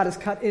God and God is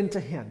cut into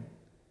him.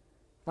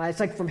 It's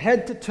like from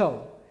head to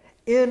toe,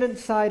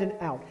 inside and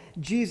out.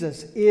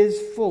 Jesus is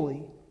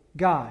fully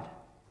God.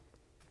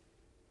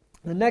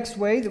 The next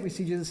way that we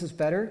see Jesus is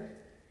better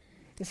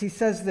is he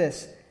says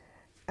this,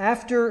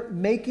 after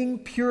making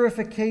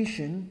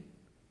purification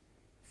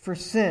for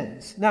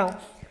sins. Now,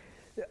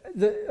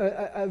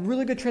 a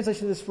really good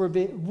translation of this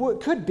word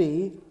could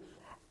be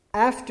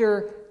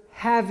after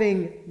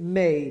having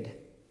made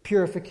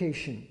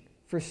purification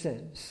for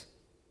sins.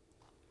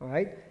 All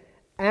right?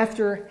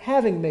 After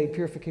having made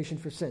purification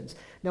for sins.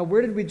 Now,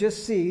 where did we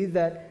just see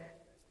that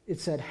it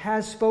said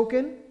has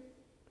spoken?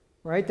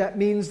 Right? That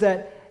means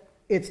that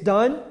it's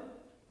done.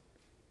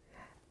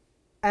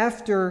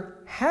 After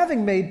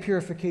having made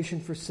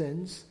purification for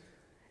sins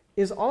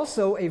is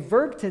also a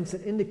verb tense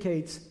that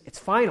indicates it's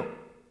final.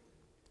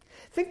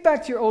 Think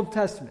back to your Old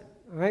Testament.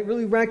 All right?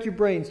 Really rack your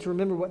brains to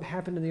remember what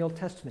happened in the Old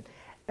Testament.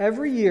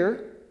 Every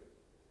year,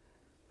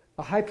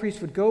 a high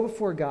priest would go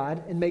before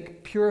God and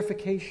make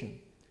purification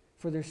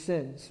for their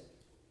sins.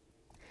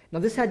 Now,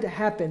 this had to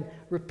happen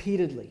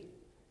repeatedly,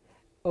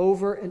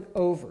 over and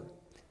over.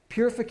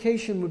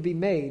 Purification would be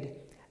made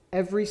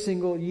every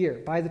single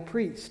year by the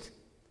priest.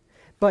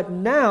 But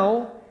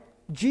now,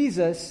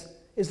 Jesus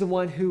is the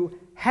one who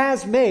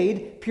has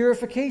made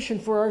purification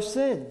for our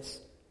sins.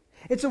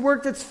 It's a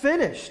work that's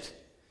finished,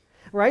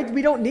 right?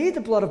 We don't need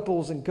the blood of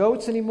bulls and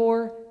goats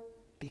anymore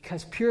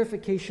because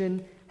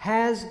purification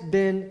has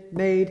been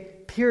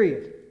made,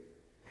 period.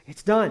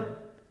 It's done.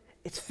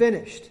 It's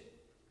finished.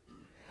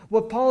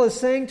 What Paul is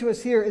saying to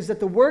us here is that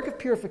the work of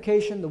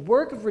purification, the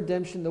work of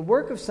redemption, the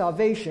work of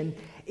salvation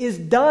is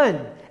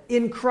done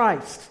in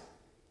Christ.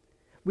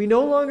 We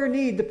no longer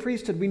need the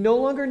priesthood. We no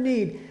longer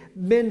need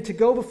men to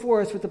go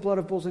before us with the blood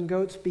of bulls and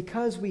goats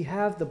because we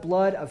have the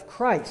blood of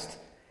Christ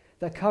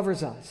that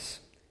covers us.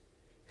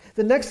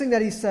 The next thing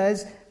that he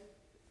says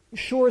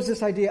shores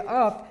this idea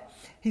up.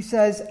 He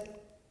says,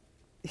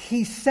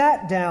 he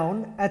sat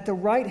down at the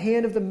right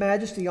hand of the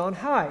majesty on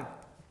high.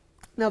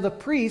 Now the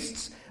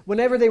priests,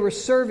 whenever they were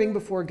serving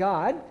before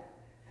God,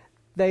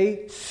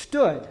 they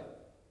stood.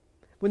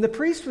 When the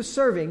priest was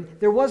serving,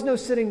 there was no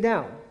sitting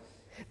down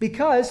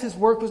because his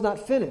work was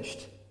not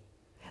finished.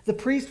 The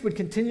priest would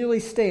continually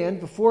stand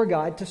before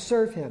God to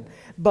serve him.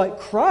 But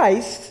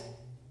Christ,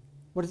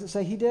 what does it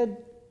say he did?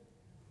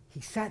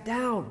 He sat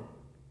down.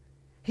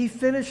 He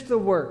finished the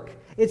work.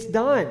 It's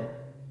done.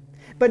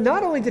 But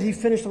not only did he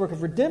finish the work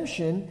of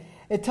redemption,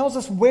 it tells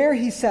us where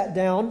he sat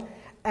down,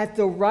 at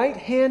the right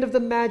hand of the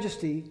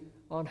majesty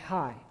on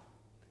high.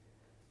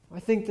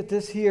 I think that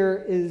this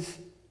here is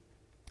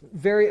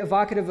very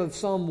evocative of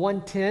Psalm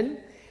 110.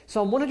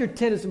 Psalm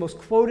 110 is the most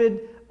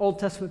quoted Old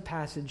Testament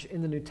passage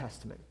in the New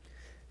Testament.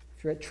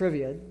 If you're at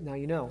trivia, now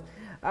you know.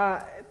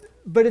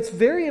 But it's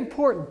very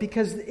important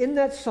because in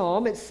that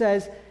psalm it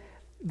says,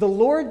 the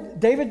Lord,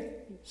 David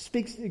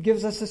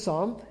gives us a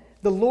psalm,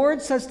 the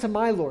Lord says to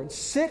my Lord,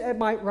 sit at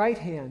my right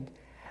hand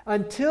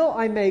until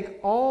I make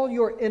all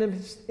your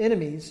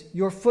enemies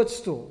your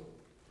footstool.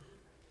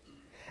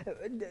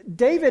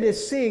 David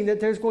is seeing that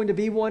there's going to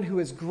be one who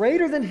is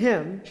greater than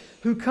him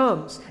who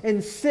comes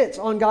and sits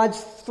on God's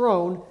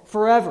throne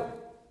forever.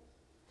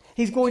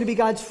 He's going to be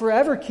God's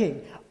forever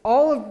king.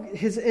 All of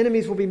his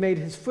enemies will be made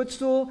his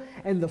footstool,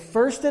 and the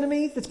first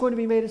enemy that's going to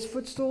be made his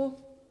footstool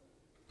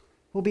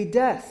will be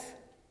death.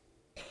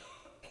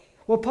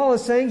 What Paul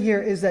is saying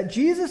here is that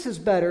Jesus is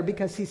better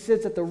because he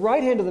sits at the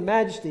right hand of the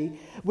majesty,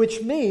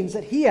 which means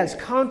that he has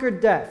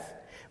conquered death.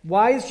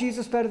 Why is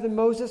Jesus better than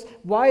Moses?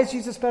 Why is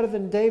Jesus better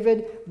than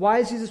David? Why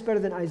is Jesus better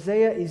than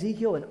Isaiah,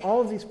 Ezekiel, and all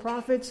of these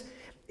prophets?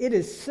 It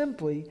is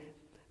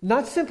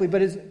not simply,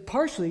 but is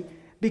partially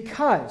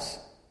because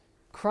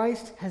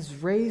Christ has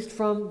raised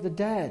from the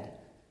dead.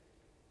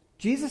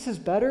 Jesus is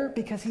better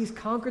because he's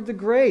conquered the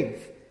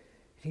grave.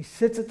 He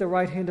sits at the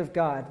right hand of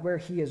God where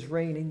he is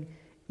reigning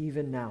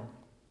even now.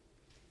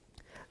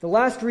 The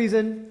last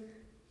reason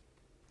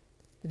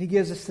that he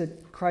gives us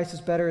that Christ is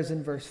better is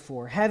in verse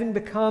 4. Having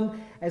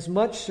become as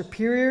much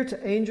superior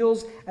to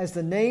angels as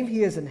the name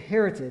he has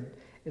inherited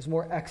is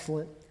more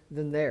excellent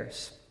than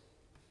theirs.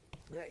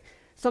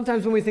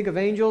 Sometimes when we think of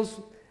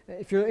angels,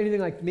 if you're anything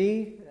like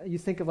me, you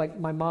think of like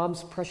my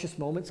mom's Precious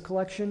Moments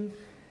collection.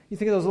 You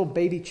think of those little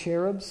baby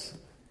cherubs,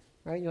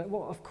 right? You're like,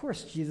 well, of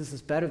course Jesus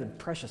is better than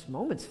Precious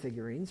Moments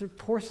figurines. They're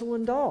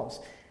porcelain dolls.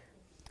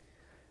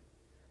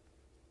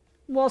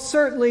 While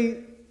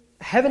certainly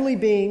heavenly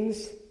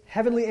beings,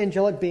 heavenly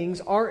angelic beings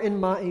are in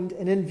mind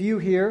and in view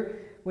here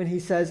when he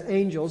says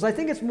angels, I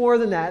think it's more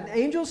than that.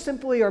 Angels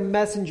simply are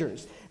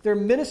messengers. They're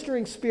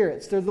ministering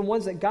spirits. They're the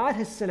ones that God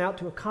has sent out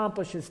to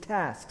accomplish his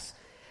tasks.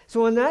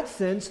 So in that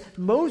sense,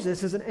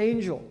 Moses is an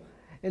angel.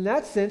 In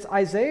that sense,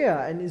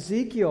 Isaiah and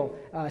Ezekiel,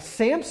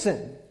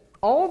 Samson,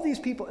 all of these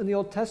people in the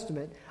Old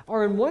Testament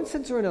are in one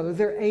sense or another,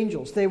 they're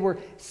angels. They were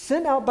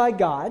sent out by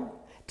God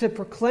to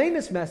proclaim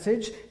his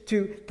message,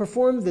 to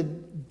perform the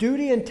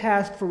duty and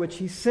task for which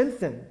he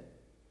sent them.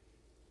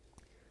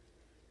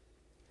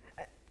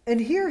 And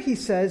here he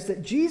says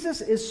that Jesus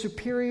is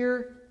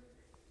superior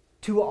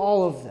to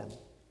all of them.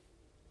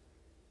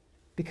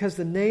 because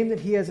the name that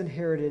he has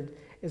inherited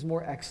is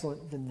more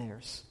excellent than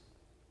theirs.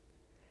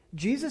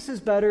 Jesus is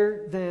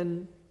better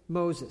than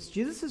Moses.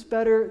 Jesus is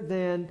better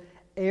than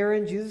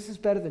Aaron. Jesus is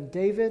better than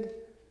David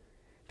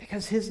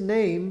because his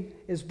name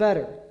is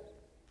better.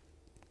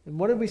 And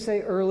what did we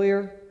say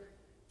earlier?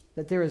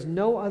 That there is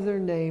no other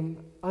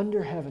name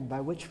under heaven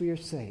by which we are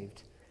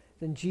saved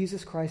than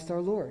Jesus Christ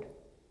our Lord.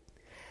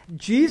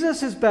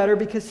 Jesus is better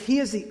because he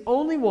is the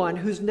only one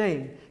whose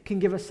name can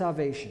give us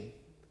salvation.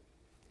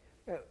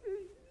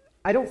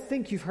 I don't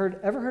think you've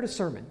ever heard a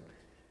sermon,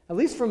 at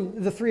least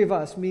from the three of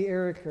us, me,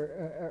 Eric,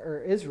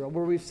 or Israel,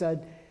 where we've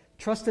said,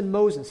 trust in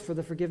Moses for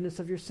the forgiveness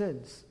of your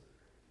sins.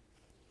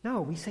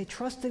 No, we say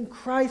trust in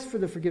Christ for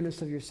the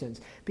forgiveness of your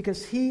sins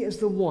because he is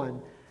the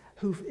one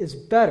who is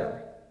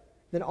better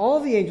than all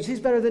the angels. He's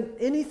better than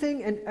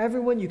anything and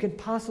everyone you can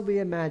possibly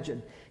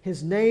imagine.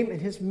 His name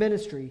and his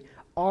ministry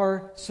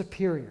are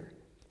superior.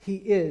 He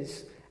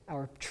is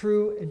our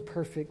true and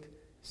perfect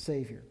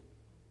Savior.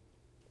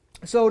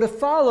 So to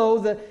follow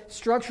the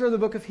structure of the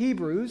book of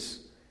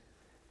Hebrews,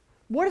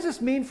 what does this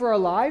mean for our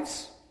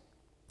lives?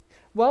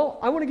 Well,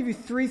 I want to give you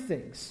three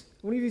things.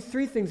 I want to give you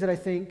three things that I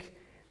think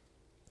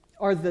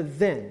are the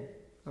then,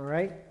 all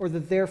right, or the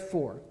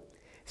therefore.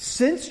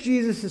 Since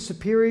Jesus is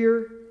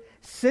superior,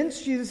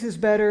 since Jesus is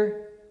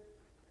better,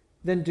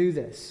 then do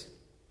this.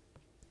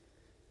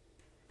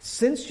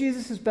 Since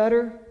Jesus is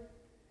better,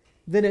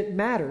 then it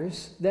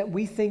matters that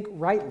we think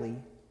rightly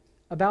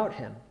about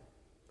him.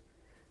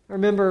 I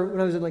remember when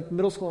I was in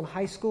middle school and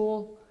high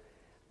school,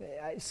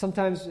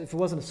 sometimes if it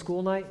wasn't a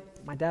school night,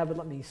 my dad would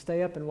let me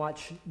stay up and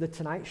watch The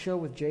Tonight Show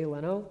with Jay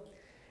Leno.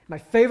 My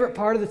favorite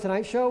part of The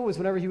Tonight Show was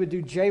whenever he would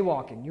do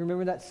jaywalking. You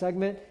remember that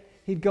segment?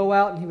 He'd go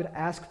out and he would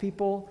ask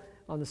people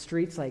on the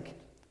streets,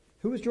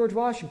 who was George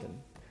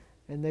Washington?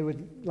 And they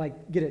would,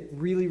 get it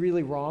really,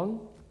 really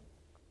wrong.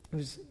 It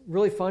was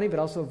really funny, but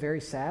also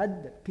very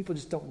sad that people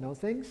just don't know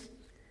things.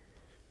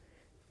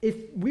 If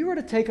we were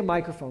to take a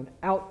microphone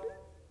out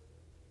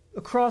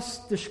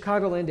across the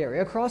Chicagoland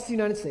area, across the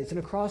United States, and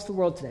across the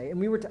world today, and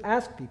we were to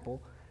ask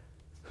people,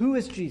 who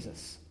is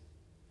Jesus?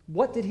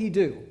 What did he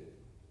do?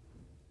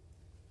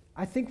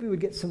 I think we would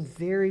get some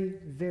very,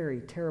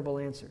 very terrible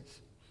answers.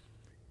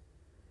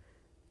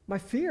 My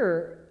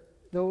fear,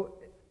 though,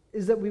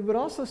 is that we would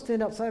also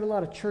stand outside a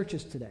lot of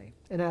churches today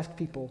and ask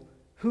people,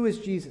 who is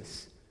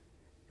Jesus?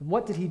 And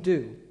what did he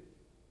do?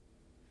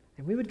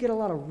 And we would get a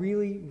lot of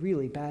really,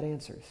 really bad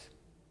answers.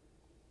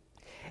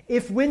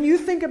 If when you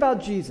think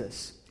about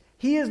Jesus,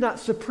 he is not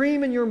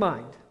supreme in your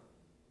mind,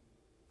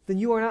 then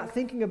you are not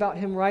thinking about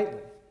him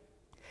rightly.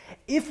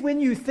 If when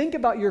you think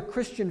about your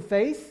Christian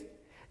faith,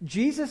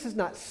 Jesus is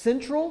not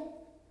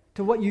central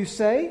to what you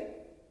say,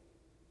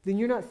 then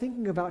you're not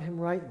thinking about him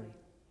rightly.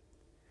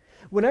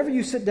 Whenever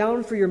you sit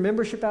down for your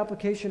membership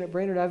application at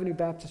Brainerd Avenue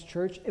Baptist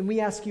Church and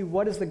we ask you,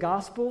 what is the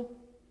gospel?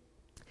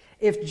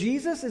 If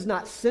Jesus is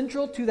not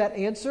central to that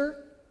answer,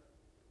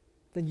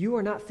 then you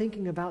are not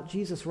thinking about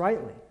Jesus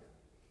rightly.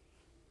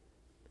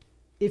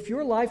 If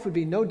your life would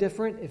be no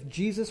different if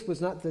Jesus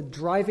was not the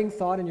driving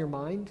thought in your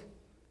mind,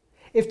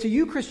 if to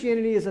you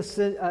Christianity is a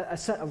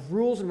set of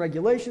rules and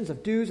regulations,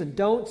 of do's and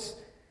don'ts,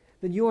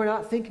 then you are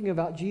not thinking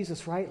about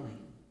Jesus rightly.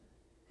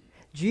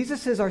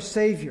 Jesus is our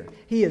Savior.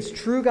 He is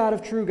true God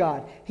of true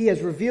God. He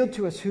has revealed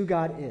to us who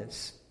God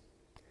is.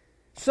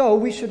 So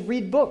we should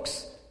read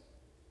books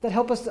that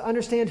help us to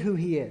understand who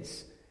he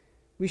is.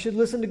 We should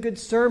listen to good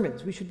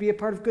sermons. We should be a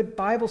part of good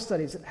Bible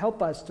studies that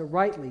help us to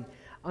rightly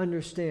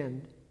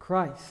understand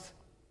Christ.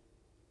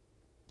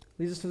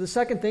 Leads us to the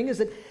second thing, is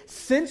that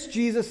since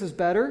Jesus is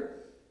better,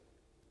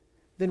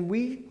 then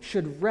we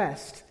should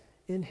rest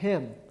in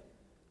him,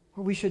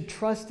 or we should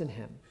trust in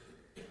him.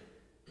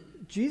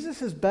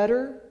 Jesus is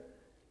better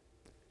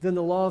than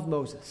the law of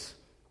Moses.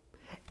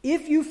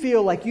 If you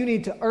feel like you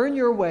need to earn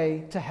your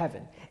way to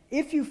heaven,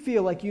 if you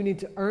feel like you need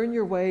to earn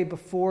your way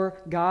before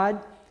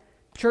God,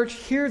 church,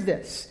 hear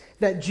this,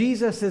 that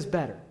Jesus is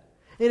better.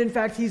 And in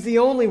fact, he's the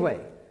only way.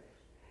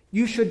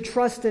 You should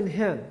trust in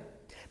him.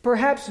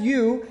 Perhaps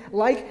you,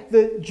 like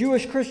the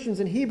Jewish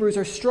Christians and Hebrews,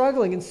 are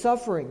struggling and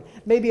suffering.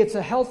 Maybe it's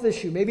a health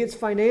issue. Maybe it's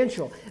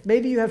financial.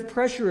 Maybe you have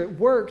pressure at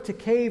work to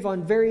cave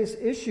on various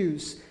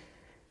issues.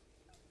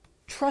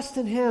 Trust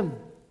in him.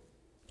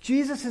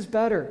 Jesus is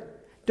better.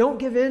 Don't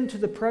give in to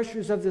the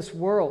pressures of this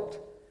world.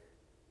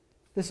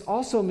 This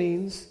also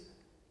means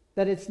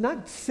that it's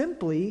not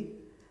simply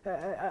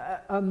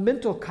a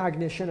mental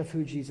cognition of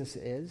who Jesus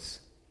is.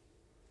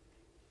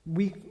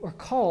 We are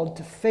called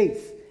to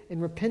faith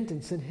and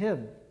repentance in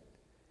him.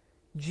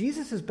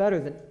 Jesus is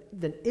better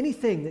than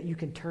anything that you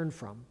can turn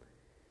from.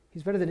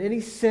 He's better than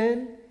any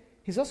sin.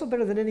 He's also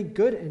better than any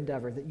good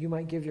endeavor that you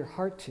might give your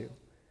heart to.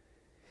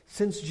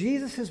 Since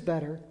Jesus is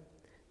better,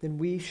 then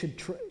we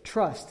should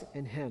trust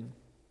in him.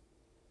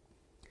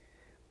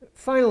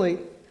 Finally,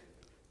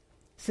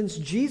 since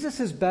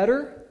Jesus is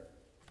better,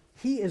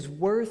 he is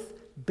worth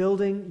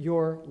building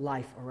your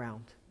life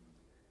around.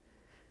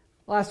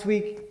 Last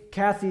week,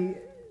 Kathy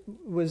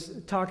was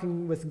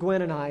talking with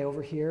Gwen and I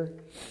over here,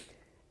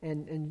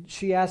 and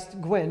she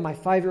asked Gwen, my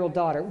 5-year-old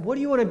daughter, what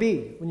do you want to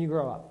be when you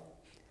grow up?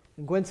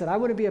 And Gwen said, I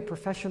want to be a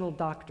professional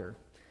doctor.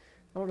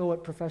 I don't know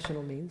what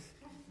professional means.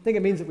 I think it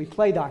means that we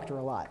play doctor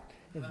a lot.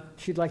 And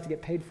she'd like to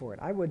get paid for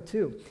it. I would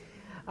too.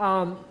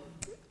 And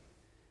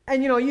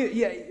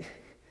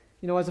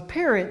as a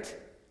parent,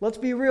 let's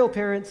be real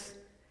parents,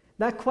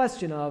 that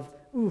question of,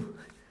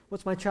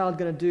 what's my child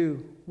going to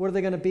do? What are they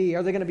going to be?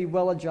 Are they going to be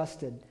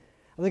well-adjusted?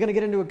 Are they going to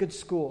get into a good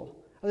school?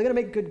 Are they going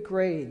to make good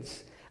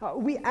grades?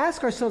 We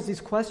ask ourselves these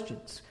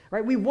questions,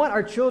 right? We want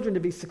our children to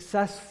be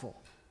successful.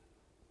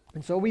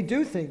 And so we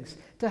do things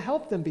to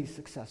help them be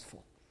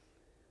successful.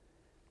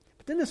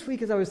 But then this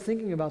week as I was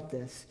thinking about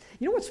this,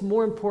 you know what's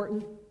more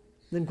important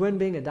than Gwen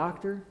being a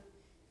doctor?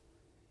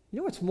 You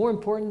know what's more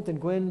important than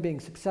Gwen being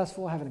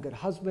successful, having a good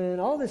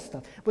husband, all this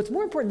stuff? What's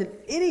more important than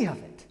any of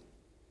it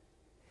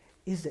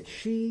is that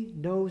she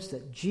knows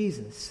that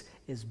Jesus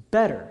is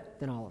better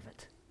than all of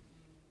it.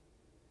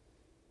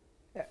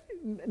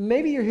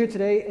 Maybe you're here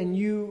today and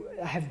you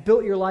have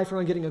built your life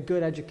around getting a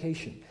good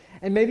education.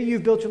 And maybe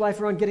you've built your life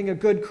around getting a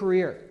good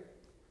career.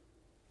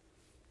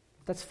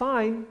 That's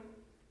fine,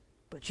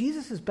 but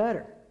Jesus is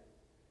better.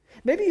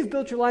 Maybe you've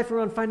built your life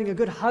around finding a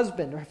good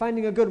husband or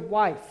finding a good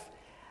wife.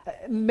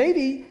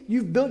 Maybe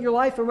you've built your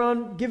life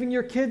around giving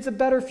your kids a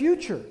better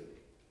future.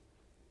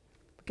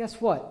 But guess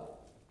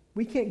what?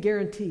 We can't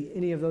guarantee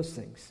any of those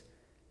things.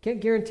 Can't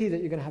guarantee that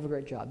you're going to have a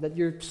great job, that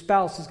your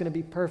spouse is going to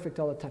be perfect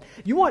all the time.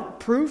 You want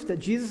proof that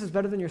Jesus is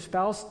better than your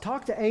spouse?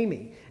 Talk to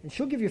Amy, and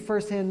she'll give you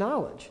firsthand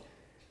knowledge.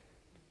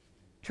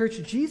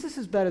 Church, Jesus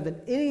is better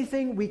than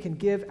anything we can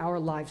give our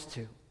lives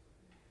to.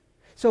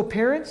 So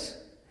parents,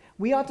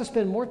 we ought to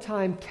spend more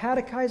time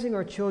catechizing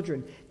our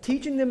children,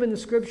 teaching them in the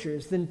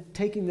Scriptures than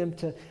taking them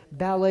to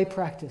ballet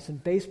practice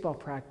and baseball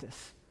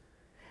practice.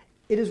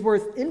 It is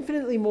worth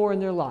infinitely more in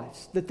their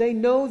lives that they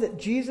know that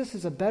Jesus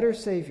is a better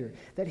Savior,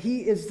 that He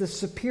is the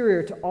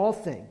superior to all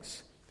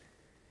things.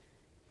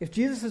 If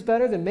Jesus is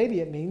better, then maybe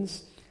it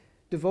means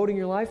devoting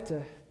your life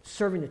to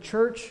serving the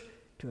church,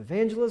 to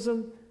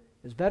evangelism,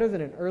 is better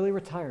than an early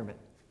retirement.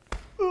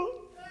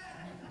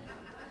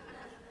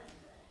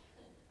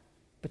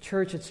 But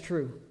church, it's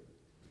true.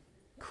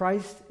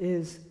 Christ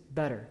is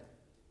better.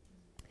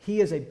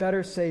 He is a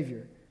better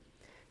Savior.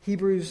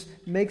 Hebrews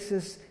makes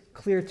this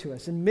clear to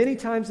us. And many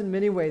times, in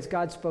many ways,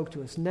 God spoke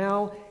to us.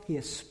 Now He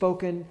has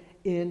spoken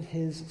in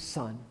His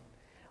Son.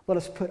 Let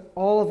us put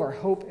all of our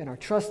hope and our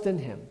trust in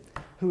Him,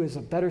 who is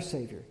a better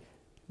Savior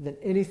than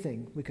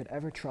anything we could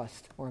ever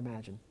trust or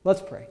imagine.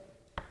 Let's pray.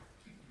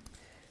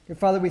 Dear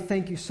Father, we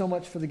thank You so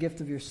much for the gift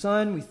of Your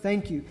Son. We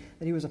thank You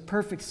that He was a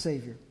perfect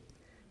Savior.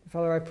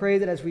 Father, I pray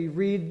that as we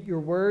read Your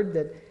Word,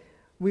 that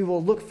we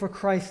will look for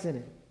Christ in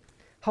it.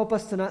 Help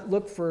us to not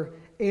look for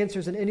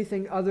answers in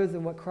anything other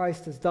than what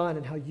Christ has done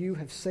and how You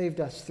have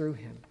saved us through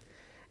Him.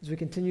 As we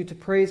continue to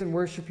praise and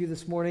worship You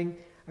this morning,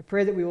 I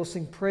pray that we will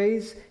sing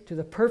praise to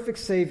the perfect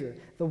Savior,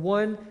 the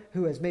one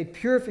who has made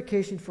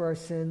purification for our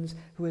sins,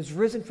 who has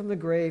risen from the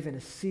grave and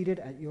is seated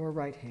at Your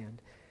right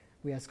hand.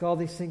 We ask all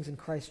these things in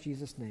Christ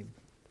Jesus' name.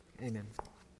 Amen.